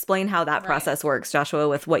 Like explain how that process works, Joshua,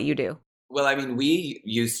 with what you do. Well, I mean, we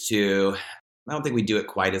used to, I don't think we do it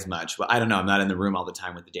quite as much. Well, I don't know. I'm not in the room all the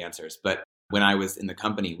time with the dancers, but when I was in the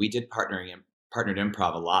company, we did partnered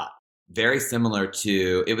improv a lot. Very similar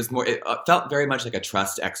to, it felt very much like a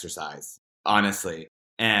trust exercise, honestly.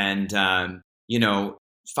 And, you know,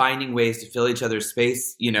 finding ways to fill each other's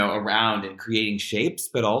space, you know, around and creating shapes,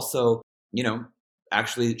 but also, you know,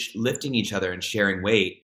 actually lifting each other and sharing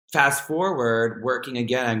weight. Fast forward, working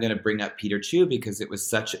again, I'm going to bring up Peter Chu because it was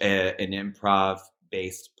such an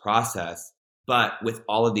improv-based process. But with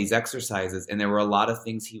all of these exercises, and there were a lot of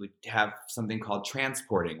things, he would have something called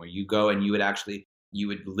transporting, where you go and you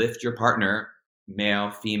would lift your partner,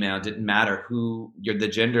 male, female, didn't matter who you're, the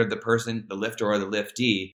gender of the person, the lifter or the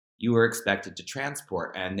liftee, you were expected to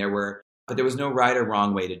transport. And there was no right or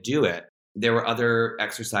wrong way to do it. There were other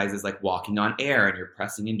exercises like walking on air, and you're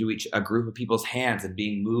pressing into a group of people's hands and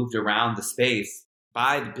being moved around the space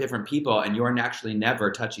by different people, and you're actually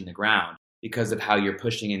never touching the ground because of how you're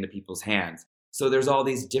pushing into people's hands. So there's all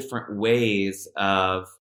these different ways of,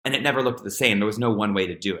 and it never looked the same. There was no one way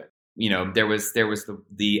to do it. You know, there was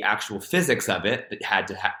the actual physics of it that had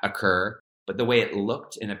to occur, but the way it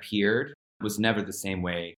looked and appeared was never the same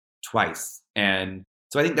way twice. And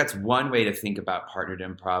so I think that's one way to think about partnered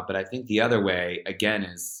improv. But I think the other way, again,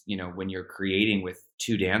 is, you know, when you're creating with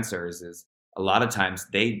two dancers, is a lot of times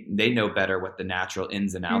they know better what the natural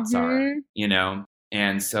ins and outs are, you know?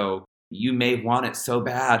 And so you may want it so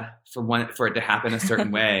bad for it to happen a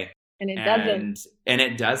certain way. And it doesn't. And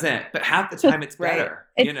it doesn't. But half the time it's better.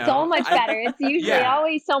 It's you know? so much better. It's usually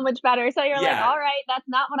always so much better. So you're like, Yeah. all right, that's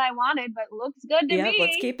not what I wanted, but looks good to me.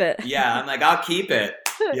 Let's keep it. Yeah, I'm like, I'll keep it.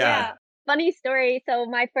 Yeah. Funny story. So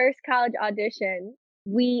my first college audition,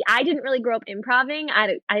 I didn't really grow up improving.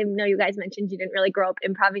 I know you guys mentioned you didn't really grow up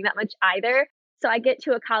improving that much either. So I get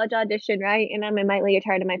to a college audition, right? And I'm in my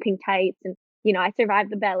leotard and my pink tights, and, you know, I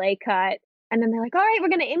survived the ballet cut. And then they're like, all right, we're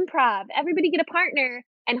going to improv. Everybody get a partner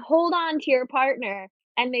and hold on to your partner.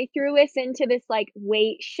 And they threw us into this like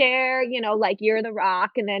weight share, you know, like you're the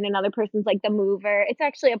rock and then another person's like the mover. It's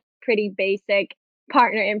actually a pretty basic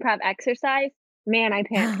partner improv exercise. Man, I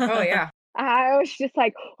panicked. Oh, yeah. I was just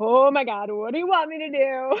like, oh my God, what do you want me to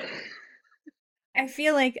do? I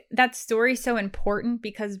feel like that story's so important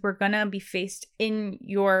because we're going to be faced in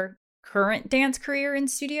your current dance career in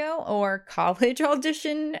studio or college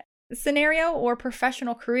audition scenario or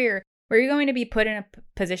professional career where you're going to be put in a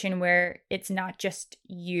position where it's not just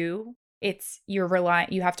you,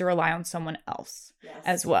 you have to rely on someone else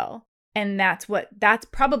as well. And that's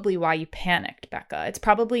probably why you panicked, Becca. It's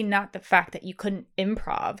probably not the fact that you couldn't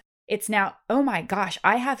improv. It's now, oh my gosh,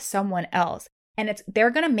 I have someone else. And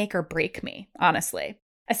they're going to make or break me, honestly,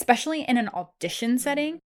 especially in an audition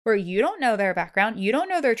setting where you don't know their background, you don't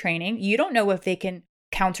know their training, you don't know if they can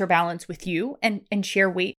counterbalance with you and share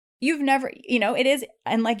weight. You've never, it is,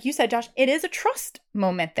 and like you said, Josh, it is a trust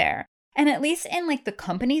moment there. And at least in like the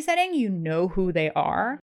company setting, you know who they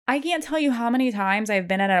are. I can't tell you how many times I've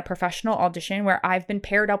been at a professional audition where I've been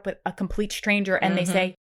paired up with a complete stranger and they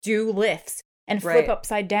say, do lifts and flip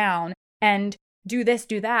upside down and do this,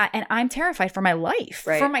 do that. And I'm terrified for my life,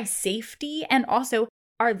 for my safety. And also,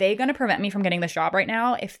 are they going to prevent me from getting this job right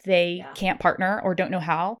now if they can't partner or don't know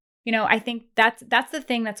how? I think that's the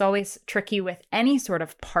thing that's always tricky with any sort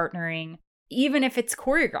of partnering, even if it's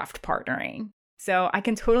choreographed partnering. So I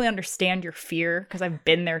can totally understand your fear because I've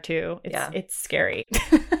been there too. It's scary.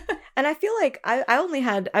 And I feel like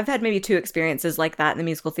I've had maybe 2 experiences like that in the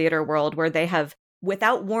musical theater world where they have,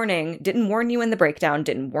 without warning, didn't warn you in the breakdown,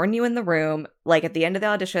 didn't warn you in the room. Like at the end of the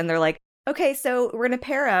audition, they're like, okay, so we're going to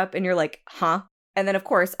pair up. And you're like, huh? And then, of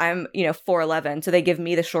course, I'm, 4'11", so they give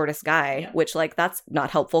me the shortest guy, which, like, that's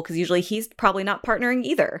not helpful because usually he's probably not partnering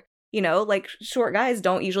either. Like, short guys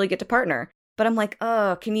don't usually get to partner. But I'm like,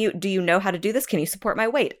 oh, do you know how to do this? Can you support my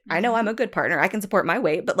weight? I know I'm a good partner. I can support my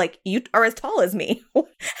weight, but, like, you are as tall as me.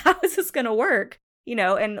 How is this going to work?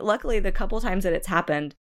 And luckily, the couple times that it's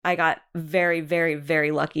happened, I got very, very,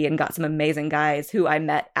 very lucky and got some amazing guys who I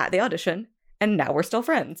met at the audition, and now we're still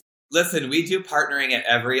friends. Listen, we do partnering at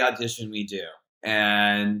every audition we do.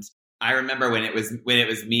 And I remember when it was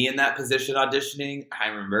me in that position auditioning, I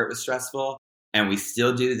remember it was stressful. And we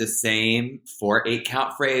still do the same 4/8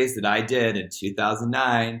 count phrase that I did in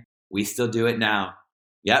 2009. We still do it now.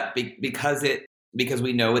 Yep, because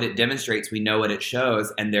we know what it demonstrates, we know what it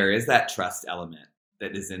shows, and there is that trust element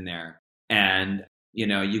that is in there. And you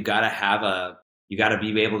gotta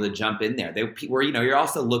be able to jump in there. You're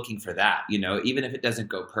also looking for that. Even if it doesn't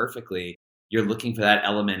go perfectly, you're looking for that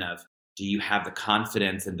element of, do you have the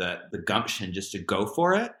confidence and the gumption just to go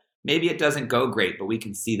for it? Maybe it doesn't go great, but we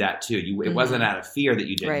can see that too. It wasn't out of fear that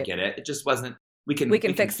you didn't get it. It just wasn't. We can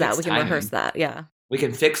fix that. We can rehearse that. Yeah. We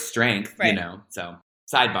can fix strength, So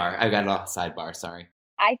sidebar. I got it off sidebar. Sorry.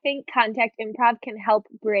 I think contact improv can help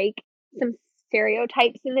break some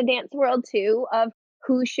stereotypes in the dance world too of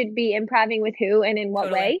who should be improving with who and in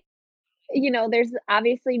what way. There's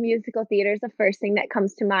obviously musical theater is the first thing that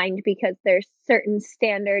comes to mind because there's certain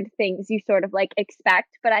standard things you sort of like expect.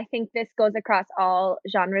 But I think this goes across all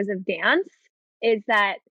genres of dance is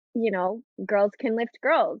that, girls can lift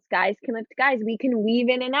girls, guys can lift guys. We can weave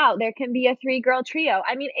in and out. There can be a 3-girl trio.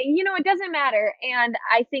 I mean, it doesn't matter. And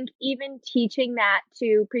I think even teaching that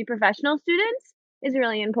to pre-professional students is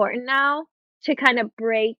really important now to kind of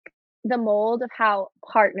break the mold of how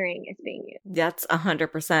partnering is being used. That's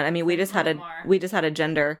 100%. I mean, we just had a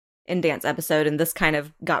gender in dance episode, and this kind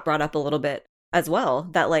of got brought up a little bit as well.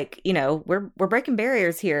 That we're breaking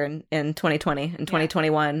barriers here in 2020 and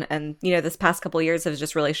 2021, and this past couple of years has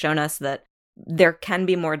just really shown us that there can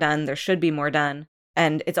be more done, there should be more done,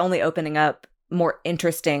 and it's only opening up more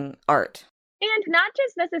interesting art. And not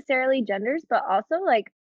just necessarily genders, but also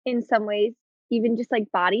like in some ways, even just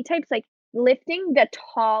like body types, like lifting the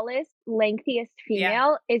tallest, lengthiest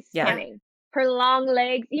female is stunning. Her long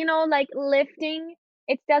legs, like lifting,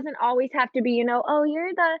 it doesn't always have to be, oh,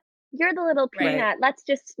 you're the little peanut. Right. Let's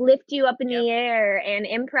just lift you up in the air and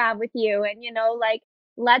improv with you. And,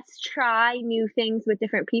 let's try new things with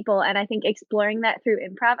different people. And I think exploring that through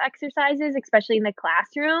improv exercises, especially in the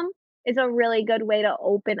classroom, is a really good way to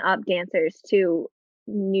open up dancers to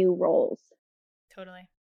new roles. Totally.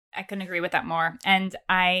 I couldn't agree with that more. And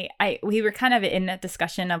we were kind of in that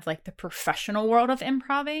discussion of like the professional world of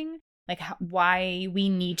improving, like why we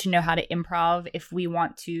need to know how to improv if we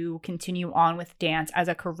want to continue on with dance as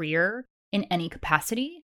a career in any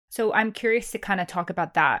capacity. So I'm curious to kind of talk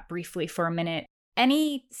about that briefly for a minute.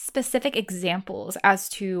 Any specific examples as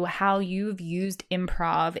to how you've used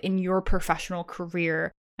improv in your professional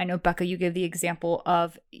career? I know, Becca, you give the example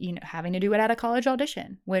of, having to do it at a college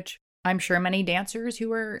audition, which I'm sure many dancers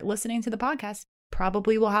who are listening to the podcast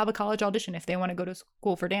probably will have a college audition if they want to go to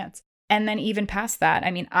school for dance. And then even past that,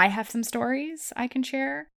 I mean, I have some stories I can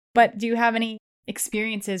share, but do you have any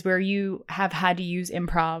experiences where you have had to use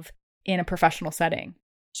improv in a professional setting?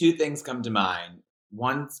 2 things come to mind.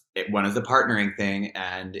 One is a partnering thing,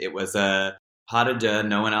 and it was a pas de deux.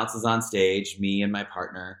 No one else is on stage, me and my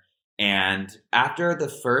partner. And after the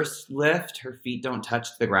first lift, her feet don't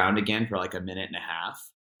touch the ground again for like a minute and a half.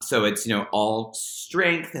 So it's, all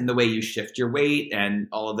strength and the way you shift your weight and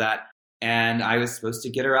all of that. And I was supposed to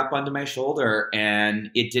get her up onto my shoulder,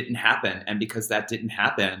 and it didn't happen. And because that didn't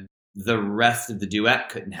happen, the rest of the duet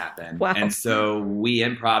couldn't happen. Wow. And so we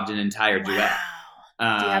improv'd an entire duet. Do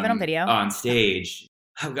you have it on video? On stage.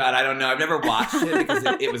 Oh God, I don't know. I've never watched it because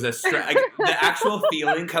it was the actual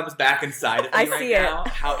feeling comes back inside of me I see it. now.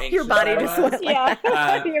 How anxious Your body I just was. went like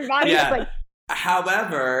that. Your body was like,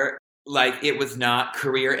 However, like it was not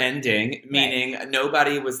career ending, meaning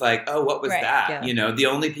nobody was like, oh, what was that? Yeah. The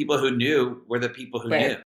only people who knew were the people who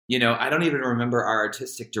knew. I don't even remember our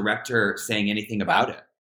artistic director saying anything about it.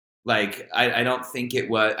 Like, I don't think it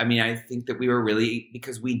was, I think that we were really,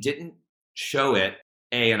 because we didn't show it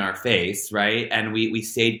in our face, right? And we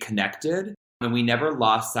stayed connected, and we never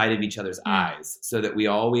lost sight of each other's eyes, so that we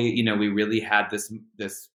always, we really had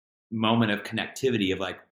this moment of connectivity of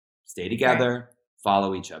like, stay together,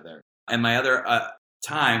 follow each other. And my other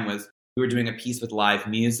time was we were doing a piece with live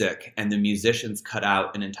music, and the musicians cut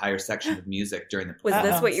out an entire section of music during the Was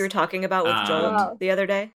performance. this what you were talking about with Joel the other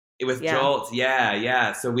day? It was Jolt,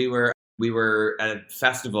 yeah. So we were at a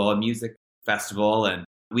festival, a music festival, and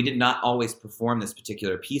we did not always perform this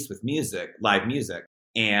particular piece with music, live music.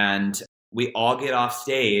 And we all get off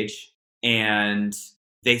stage, and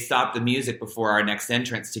they stopped the music before our next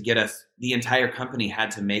entrance to get us. The entire company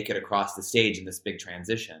had to make it across the stage in this big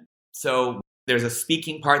transition. So there's a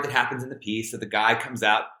speaking part that happens in the piece. So the guy comes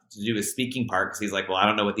out to do his speaking part because he's like, well, I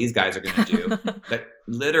don't know what these guys are going to do. But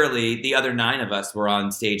literally the other 9 of us were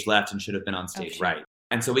on stage left and should have been on stage right.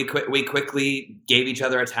 And so we quickly gave each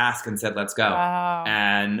other a task and said, let's go. Wow.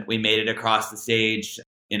 And we made it across the stage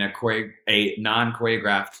in a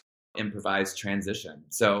non-choreographed improvised transition.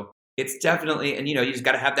 So it's definitely, and you just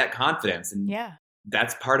got to have that confidence. And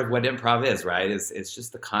that's part of what improv is, right? It's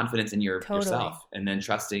just the confidence in yourself, and then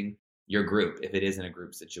trusting your group if it is in a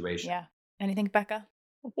group situation. Yeah. Anything, Becca?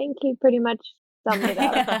 I think he pretty much summed it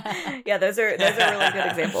up. Yeah, those are really good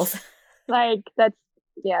examples. Like that's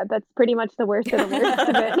pretty much the worst of the worst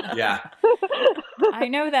of it. Yeah. I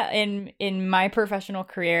know that in my professional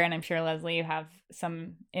career, and I'm sure, Leslie, you have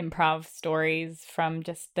some improv stories from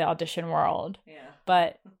just the audition world. Yeah.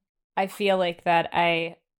 But I feel like that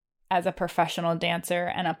I, as a professional dancer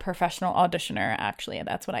and a professional auditioner, actually,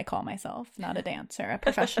 that's what I call myself, not a dancer, a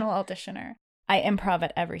professional auditioner. I improv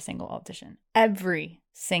at every single audition. Every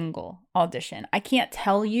single audition. I can't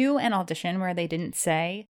tell you an audition where they didn't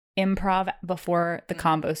say improv before the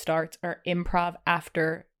combo starts or improv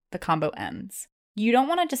after the combo ends. You don't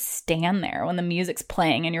want to just stand there when the music's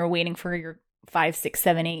playing and you're waiting for your 5, 6,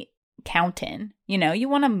 7, 8 count in. You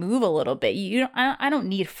want to move a little bit. I don't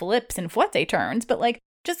need flips and fouette turns, but like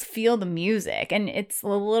just feel the music, and it's a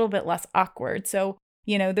little bit less awkward. So,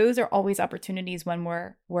 those are always opportunities when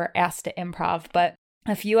we're asked to improv. But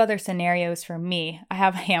a few other scenarios for me, I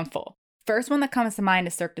have a handful. First one that comes to mind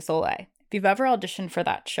is Cirque du Soleil. If you've ever auditioned for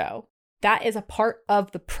that show, that is a part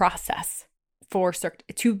of the process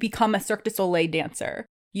to become a Cirque du Soleil dancer.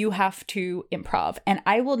 You have to improv. And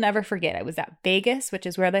I will never forget, I was at Vegas, which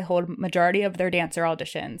is where they hold majority of their dancer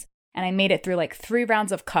auditions. And I made it through like 3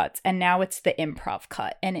 rounds of cuts. And now it's the improv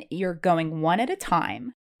cut. And you're going one at a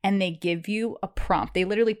time. And they give you a prompt. They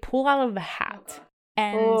literally pull out of a hat.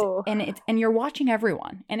 And you're watching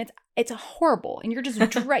everyone. And it's horrible. And you're just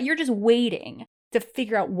you're just waiting to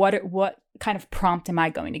figure out what kind of prompt am I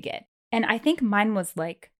going to get. And I think mine was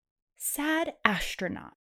like sad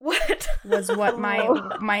astronaut. What was what my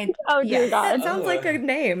oh dear God. That sounds like a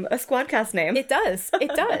name, a Squadcast name. It does.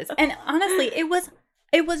 And honestly, it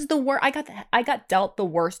was the worst. I got dealt the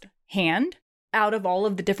worst hand out of all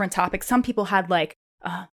of the different topics. Some people had like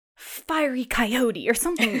fiery coyote or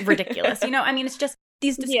something ridiculous. It's just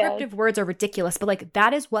these descriptive words are ridiculous, but like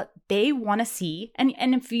that is what they want to see. And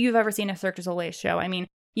if you've ever seen a Cirque du Soleil show,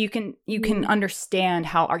 you can understand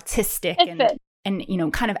how artistic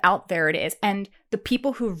and kind of out there it is. And the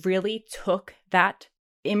people who really took that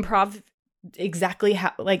improv exactly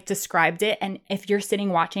how like described it, and if you're sitting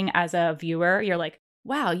watching as a viewer, you're like,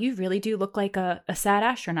 wow, you really do look like a sad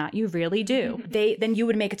astronaut. You really do. Then you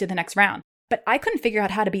would make it to the next round. But I couldn't figure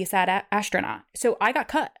out how to be a sad astronaut. So I got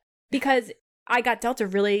cut because I got dealt a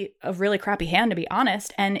really crappy hand, to be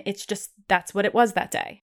honest. And it's just, that's what it was that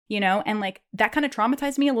day. And like that kind of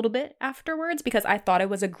traumatized me a little bit afterwards because I thought I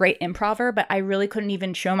was a great improver, but I really couldn't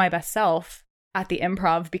even show my best self at the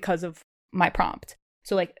improv because of my prompt.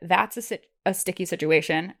 So like that's a sticky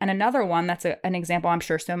situation. And another one that's an example I'm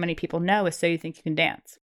sure so many people know is So You Think You Can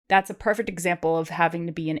Dance. That's a perfect example of having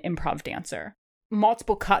to be an improv dancer.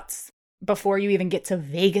 Multiple cuts, before you even get to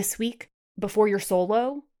Vegas week, before your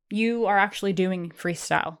solo, you are actually doing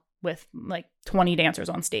freestyle with like 20 dancers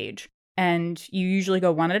on stage. And you usually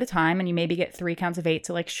go one at a time and you maybe get 3 counts of 8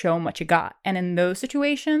 to like show them what you got. And in those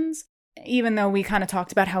situations, even though we kind of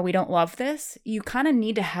talked about how we don't love this, you kind of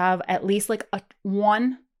need to have at least like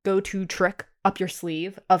one go-to trick up your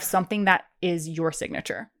sleeve of something that is your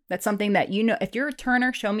signature. That's something that, you know, if you're a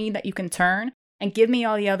turner, show me that you can turn and give me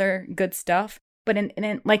all the other good stuff. But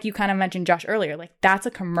in like you kind of mentioned, Josh, earlier, like that's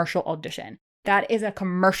a commercial audition. That is a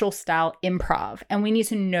commercial style improv. And we need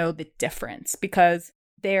to know the difference because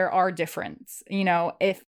there are difference. You know,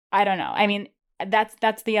 if, I don't know. I mean,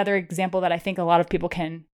 that's the other example that I think a lot of people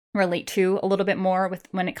can relate to a little bit more with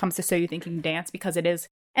when it comes to So You Think You Can Dance, because it is,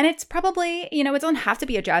 and it's probably, you know, it doesn't have to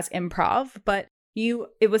be a jazz improv, but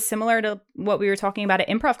it was similar to what we were talking about at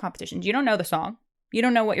improv competitions. You don't know the song. You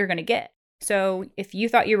don't know what you're going to get. So if you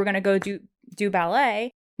thought you were going to go do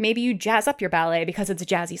ballet, maybe you jazz up your ballet because it's a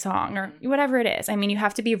jazzy song or whatever it is. I mean, you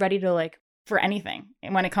have to be ready to like for anything.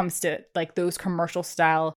 And when it comes to like those commercial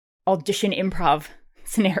style audition improv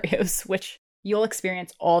scenarios, which you'll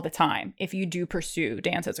experience all the time if you do pursue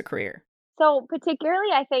dance as a career. So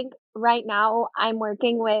particularly, I think right now I'm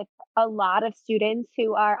working with a lot of students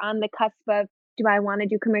who are on the cusp of, do I want to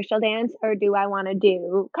do commercial dance or do I want to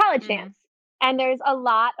do college dance? And there's a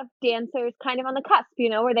lot of dancers kind of on the cusp, you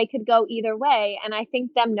know, where they could go either way. And I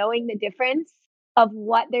think them knowing the difference of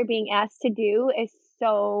what they're being asked to do is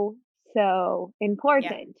so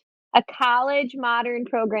important. Yeah. A college modern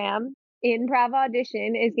program improv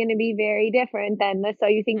audition is going to be very different than the So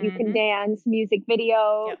You Think You Can Dance music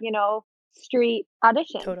video, you know, street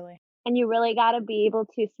audition. Totally. And you really got to be able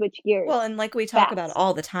to switch gears. Well, and like we talk about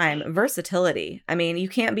all the time, versatility. I mean, you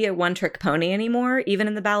can't be a one-trick pony anymore, even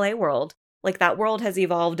in the ballet world. Like that world has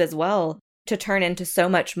evolved as well to turn into so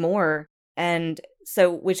much more. And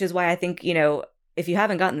so, which is why I think, you know, if you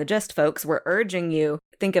haven't gotten the gist, folks, we're urging you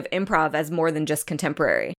think of improv as more than just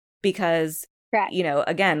contemporary. Because, you know,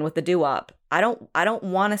 again, with the doo-wop, I don't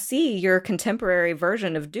want to see your contemporary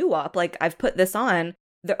version of doo-wop. Like I've put this on.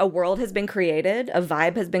 A world has been created, a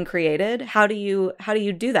vibe has been created. How do you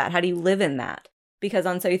do that? How do you live in that? Because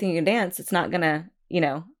on So You Think You Can Dance, it's not gonna, you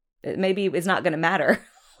know, maybe it's not gonna matter,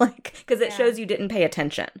 like because it shows you didn't pay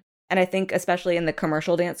attention. And I think especially in the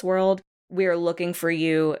commercial dance world, we're looking for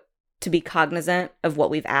you to be cognizant of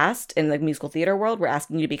what we've asked. In the musical theater world, we're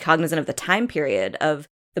asking you to be cognizant of the time period, of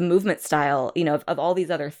the movement style, you know, of all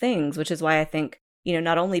these other things. Which is why I think, you know,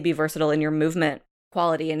 not only be versatile in your movement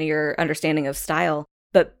quality and your understanding of style,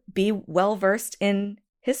 but be well-versed in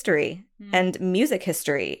history and music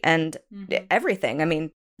history and everything. I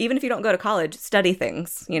mean, even if you don't go to college, study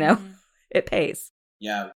things, you know, it pays.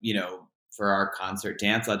 Yeah, you know, for our concert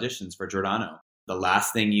dance auditions for Giordano, the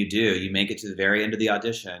last thing you do, you make it to the very end of the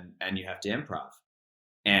audition and you have to improv.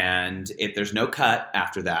 And if there's no cut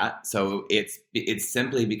after that, so it's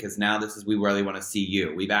simply because now we really want to see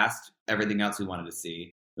you. We've asked everything else we wanted to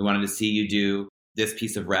see. We wanted to see you do this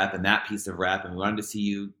piece of rep and that piece of rep, and we wanted to see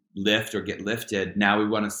you lift or get lifted. Now we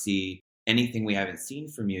want to see anything we haven't seen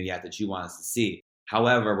from you yet that you want us to see.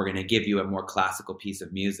 However, we're going to give you a more classical piece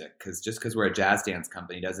of music, because just because we're a jazz dance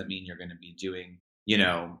company doesn't mean you're going to be doing, you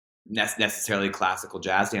know, necessarily classical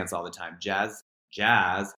jazz dance all the time.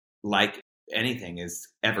 Jazz, like anything, is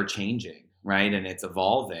ever changing, right? And it's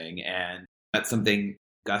evolving. And that's something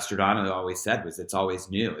Gus Giordano always said, was it's always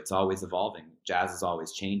new. It's always evolving. Jazz is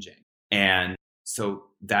always changing. And so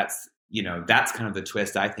that's, you know, that's kind of the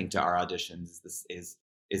twist, I think, to our auditions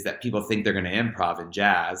is that people think they're going to improv in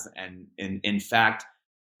jazz. And in fact,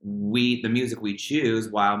 the music we choose,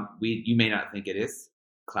 while you may not think it is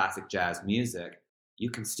classic jazz music, you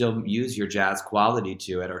can still use your jazz quality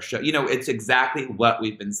to it or show, you know, it's exactly what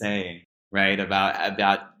we've been saying, right?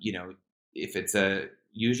 About, you know, if it's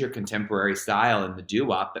use your contemporary style in the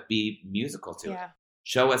doo-wop, but be musical to it.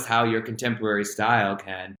 Show us how your contemporary style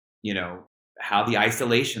can, you know, how the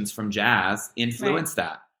isolations from jazz influence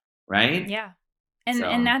that, right? Yeah.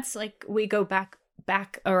 And that's like, we go back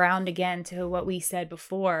around again to what we said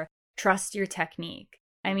before. Trust your technique.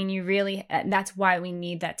 I mean, you really, that's why we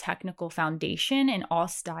need that technical foundation in all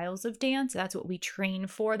styles of dance. That's what we train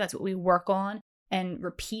for. That's what we work on and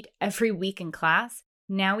repeat every week in class.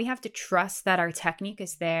 Now we have to trust that our technique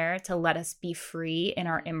is there to let us be free in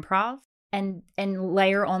our improv. And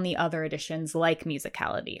layer on the other additions like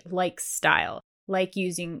musicality, like style, like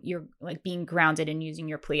using your, like being grounded and using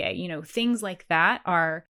your plie, you know, things like that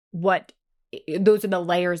those are the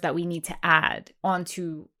layers that we need to add on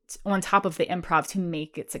top of the improv to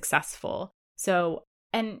make it successful. So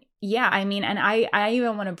And yeah, I mean, and I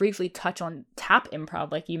even want to briefly touch on tap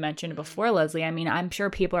improv, like you mentioned before, Leslie. I mean, I'm sure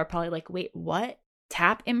people are probably like, wait, what?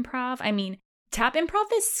 Tap improv? I mean, tap improv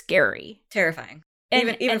is scary. Terrifying.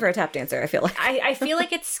 And, even for a tap dancer, I feel like. I feel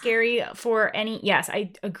like it's scary for yes,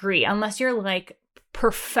 I agree. Unless you're like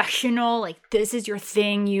professional, like this is your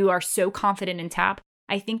thing, you are so confident in tap.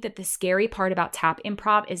 I think that the scary part about tap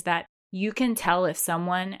improv is that you can tell if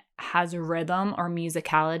someone has rhythm or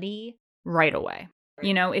musicality right away.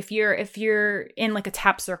 You know, if you're in like a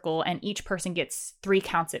tap circle and each person gets 3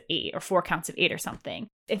 counts of 8 or 4 counts of 8 or something,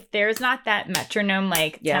 if there's not that metronome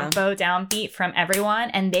like tempo downbeat from everyone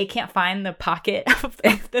and they can't find the pocket of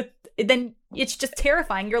the then it's just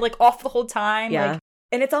terrifying. You're like off the whole time. Yeah. Like,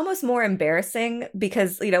 and it's almost more embarrassing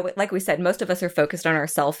because, you know, like we said, most of us are focused on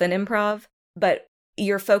ourselves in improv, but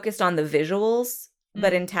you're focused on the visuals.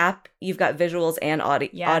 But in tap, you've got visuals and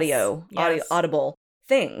audible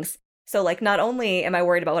things. So, like, not only am I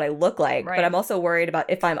worried about what I look like, but I'm also worried about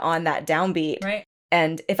if I'm on that downbeat. Right.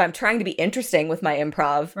 And if I'm trying to be interesting with my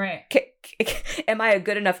improv, am I a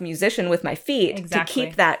good enough musician with my feet to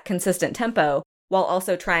keep that consistent tempo while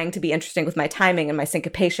also trying to be interesting with my timing and my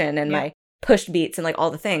syncopation and my push beats and, like,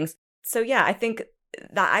 all the things? So, yeah, I think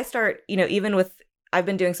that I start, you know, even with, I've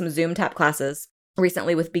been doing some Zoom tap classes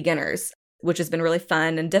recently with beginners, which has been really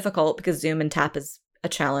fun and difficult because Zoom and tap is a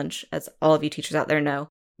challenge, as all of you teachers out there know.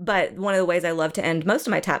 But one of the ways I love to end most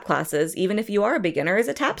of my tap classes, even if you are a beginner, is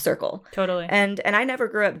a tap circle. Totally. And I never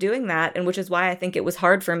grew up doing that, and which is why I think it was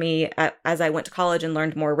hard for me as I went to college and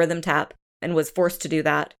learned more rhythm tap and was forced to do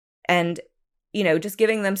that. And, you know, just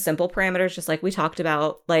giving them simple parameters, just like we talked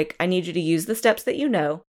about, like, I need you to use the steps that you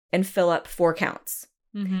know and fill up 4 counts.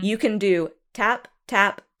 Mm-hmm. You can do tap,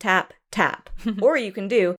 tap, tap, tap, or you can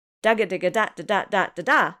do da-ga, da-ga, da, da, da, da, da,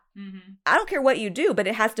 da. Mm-hmm. I don't care what you do, but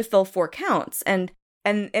it has to fill 4 counts. And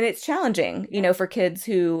it's challenging, you know, for kids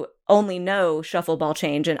who only know shuffle, ball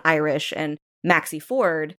change, and Irish and Maxie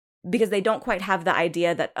Ford, because they don't quite have the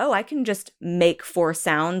idea that, oh, I can just make 4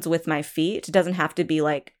 sounds with my feet. It doesn't have to be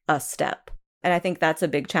like a step. And I think that's a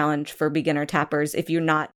big challenge for beginner tappers if you're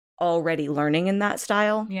not already learning in that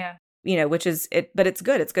style. Yeah. You know, which is it, but it's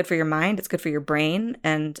good. It's good for your mind. It's good for your brain.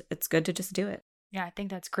 And it's good to just do it. Yeah, I think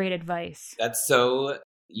that's great advice. That's so,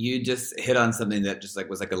 you just hit on something that just like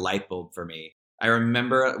was like a light bulb for me. I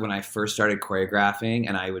remember when I first started choreographing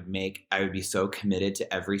and I would be so committed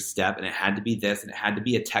to every step, and it had to be this and it had to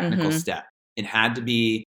be a technical step. It had to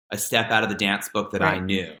be a step out of the dance book that I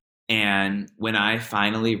knew. And when I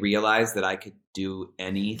finally realized that I could do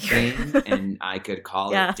anything and I could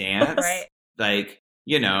call it dance, like,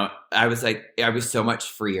 you know, I was so much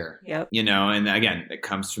freer, you know, and again, it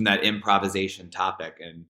comes from that improvisation topic.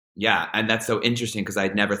 And yeah, and that's so interesting because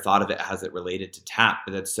I'd never thought of it as it related to tap,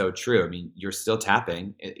 but that's so true. I mean, you're still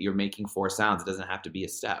tapping, you're making 4 sounds. It doesn't have to be a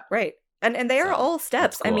step. Right. And they are all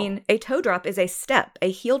steps. Cool. I mean, a toe drop is a step.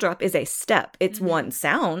 A heel drop is a step. It's one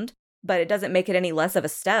sound, but it doesn't make it any less of a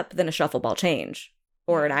step than a shuffle ball change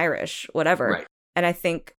or an Irish, whatever. Right. And I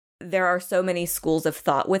think there are so many schools of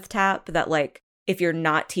thought with tap that, like, if you're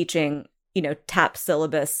not teaching, you know, tap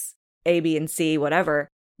syllabus A, B, and C, whatever,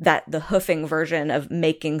 that the hoofing version of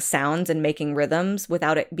making sounds and making rhythms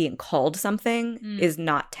without it being called something is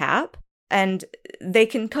not tap. And they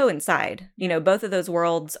can coincide. You know, both of those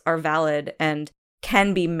worlds are valid and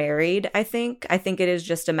can be married, I think. I think it is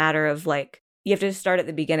just a matter of, like, you have to start at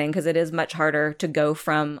the beginning because it is much harder to go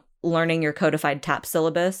from learning your codified tap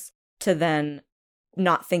syllabus to then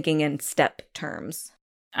not thinking in step terms.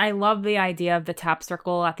 I love the idea of the tap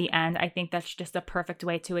circle at the end. I think that's just a perfect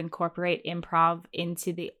way to incorporate improv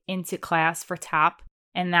into class for tap.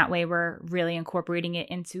 And that way we're really incorporating it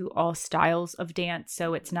into all styles of dance.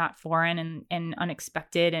 So it's not foreign and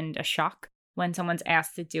unexpected and a shock when someone's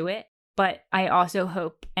asked to do it. But I also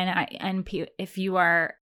hope, and if you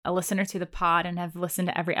are a listener to the pod and have listened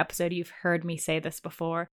to every episode, you've heard me say this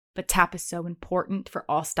before, but tap is so important for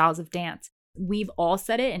all styles of dance. We've all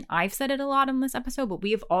said it, and I've said it a lot in this episode, but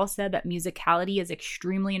we have all said that musicality is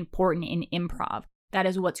extremely important in improv. That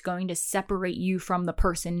is what's going to separate you from the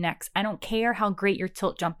person next. I don't care how great your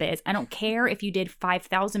tilt jump is. I don't care if you did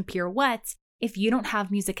 5,000 pirouettes. If you don't have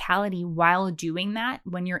musicality while doing that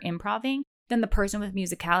when you're improving, then the person with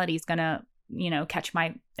musicality is going to, you know, catch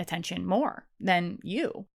my attention more than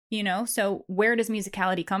you, you know? So where does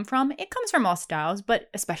musicality come from? It comes from all styles, but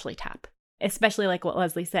especially tap. Especially like what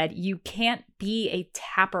Leslie said, you can't be a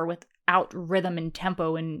tapper without rhythm and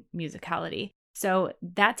tempo and musicality. So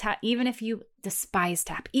that tap, even if you despise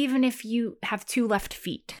tap, even if you have 2 left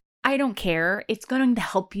feet, I don't care. It's going to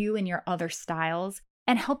help you in your other styles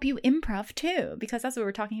and help you improv too, because that's what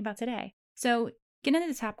we're talking about today. So get into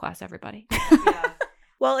the tap class, everybody. Yeah.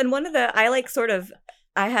 Well, and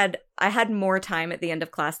I had more time at the end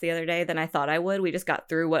of class the other day than I thought I would. We just got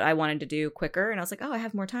through what I wanted to do quicker, and I was like, oh, I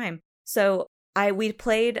have more time. So we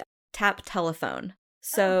played tap telephone.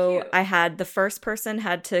 So I had the first person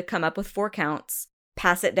had to come up with 4 counts,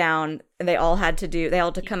 pass it down, and they all had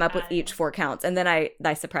to come up with each 4 counts. And then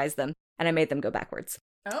I surprised them and I made them go backwards.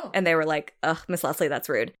 Oh. And they were like, ugh, Miss Leslie, that's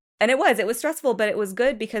rude. And it was stressful, but it was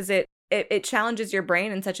good because it challenges your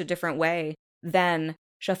brain in such a different way than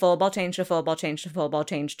shuffle, ball change, shuffle, ball change, shuffle, ball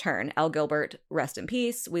change, turn. Al Gilbert, rest in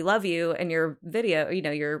peace. We love you and your video,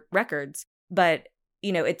 your records. But,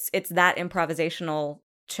 it's that improvisational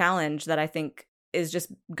challenge that I think is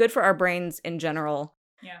just good for our brains in general.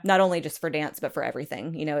 Yeah. Not only just for dance, but for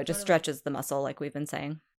everything. It just stretches the muscle, like we've been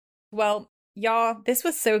saying. Well, y'all, this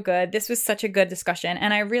was so good. This was such a good discussion.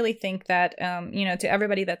 And I really think that, to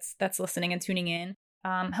everybody that's listening and tuning in,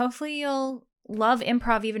 hopefully you'll love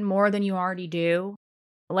improv even more than you already do.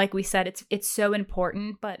 Like we said, it's so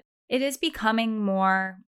important, but it is becoming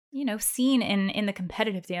more, seen in the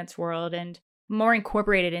competitive dance world and more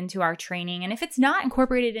incorporated into our training. And if it's not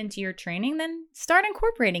incorporated into your training, then start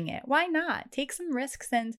incorporating it. Why not? Take some risks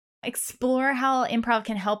and explore how improv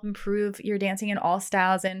can help improve your dancing in all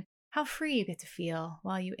styles and how free you get to feel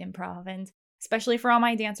while you improv. And especially for all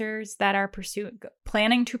my dancers that are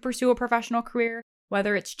planning to pursue a professional career,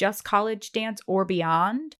 whether it's just college dance or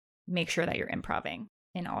beyond, make sure that you're improving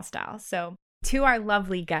in all styles. So to our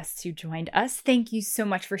lovely guests who joined us, thank you so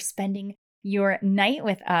much for spending your night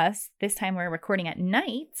with us. This time we're recording at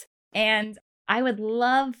night. And I would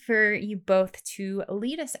love for you both to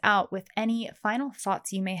lead us out with any final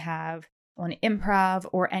thoughts you may have on improv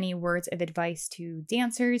or any words of advice to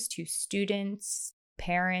dancers, to students,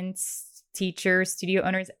 parents, teachers, studio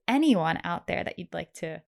owners, anyone out there that you'd like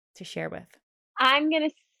to share with. I'm going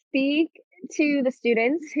to speak to the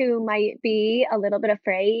students who might be a little bit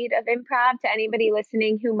afraid of improv, to anybody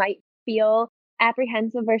listening who might feel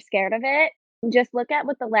apprehensive or scared of it. Just look at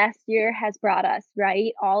what the last year has brought us,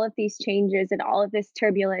 right? All of these changes and all of this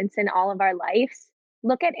turbulence in all of our lives.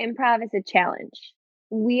 Look at improv as a challenge.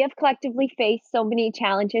 We have collectively faced so many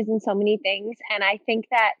challenges and so many things. And I think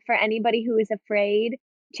that for anybody who is afraid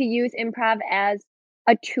to use improv as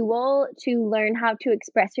a tool to learn how to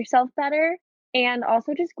express yourself better and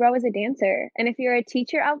also just grow as a dancer. And if you're a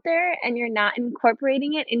teacher out there and you're not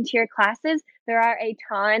incorporating it into your classes, there are a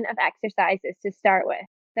ton of exercises to start with.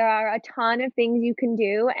 There are a ton of things you can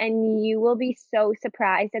do, and you will be so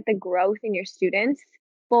surprised at the growth in your students,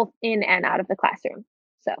 both in and out of the classroom.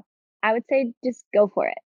 So I would say just go for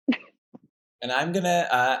it. And I'm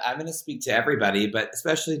gonna speak to everybody, but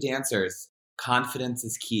especially dancers. Confidence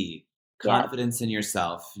is key. Confidence in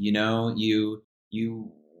yourself.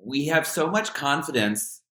 We have so much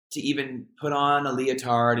confidence to even put on a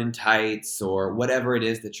leotard and tights or whatever it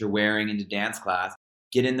is that you're wearing into dance class,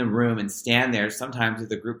 get in the room and stand there sometimes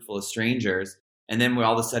with a group full of strangers. And then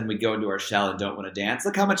all of a sudden we go into our shell and don't want to dance.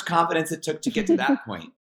 Look how much confidence it took to get to that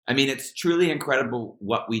point. I mean, it's truly incredible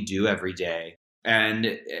what we do every day.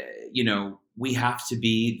 And, we have to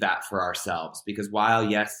be that for ourselves, because while,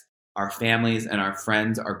 yes, our families and our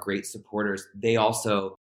friends are great supporters, they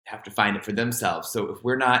also have to find it for themselves. So if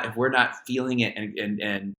we're not feeling it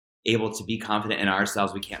and able to be confident in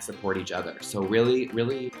ourselves, we can't support each other. So really,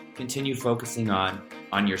 really continue focusing on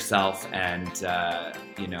yourself and,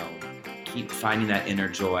 keep finding that inner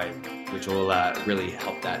joy, which will really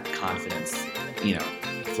help that confidence,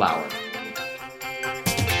 flower.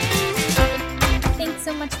 Thanks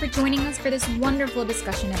so much for joining us for this wonderful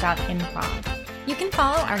discussion about improv. You can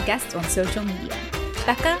follow our guests on social media.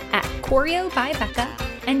 Becca at Choreo by Becca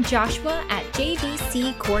and Joshua at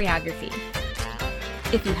JVC Choreography.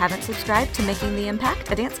 If you haven't subscribed to Making the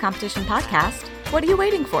Impact, a dance competition podcast, what are you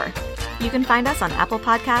waiting for? You can find us on Apple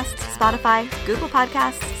Podcasts, Spotify, Google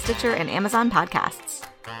Podcasts, Stitcher, and Amazon Podcasts.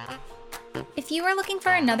 If you are looking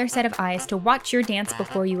for another set of eyes to watch your dance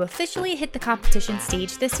before you officially hit the competition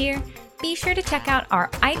stage this year, be sure to check out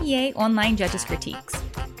our IDA Online Judges Critiques.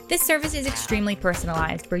 This service is extremely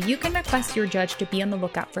personalized, where you can request your judge to be on the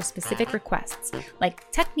lookout for specific requests,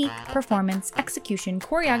 like technique, performance, execution,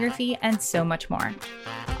 choreography, and so much more.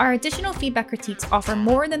 Our additional feedback critiques offer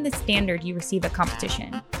more than the standard you receive at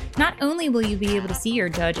competition. Not only will you be able to see your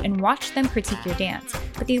judge and watch them critique your dance,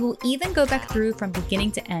 but they will even go back through from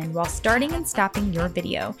beginning to end while starting and stopping your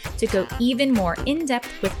video to go even more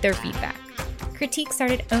in-depth with their feedback. Critiques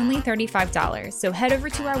start at only $35, so head over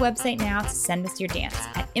to our website now to send us your dance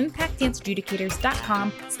at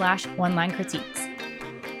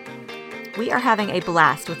impactdanceadjudicators.com/onlinecritiques. We are having a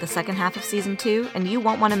blast with the second half of Season 2, and you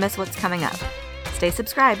won't want to miss what's coming up. Stay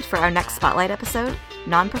subscribed for our next Spotlight episode,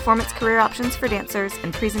 non-performance career options for dancers,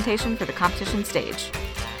 and presentation for the competition stage.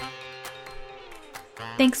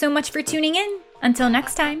 Thanks so much for tuning in. Until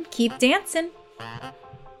next time, keep dancing.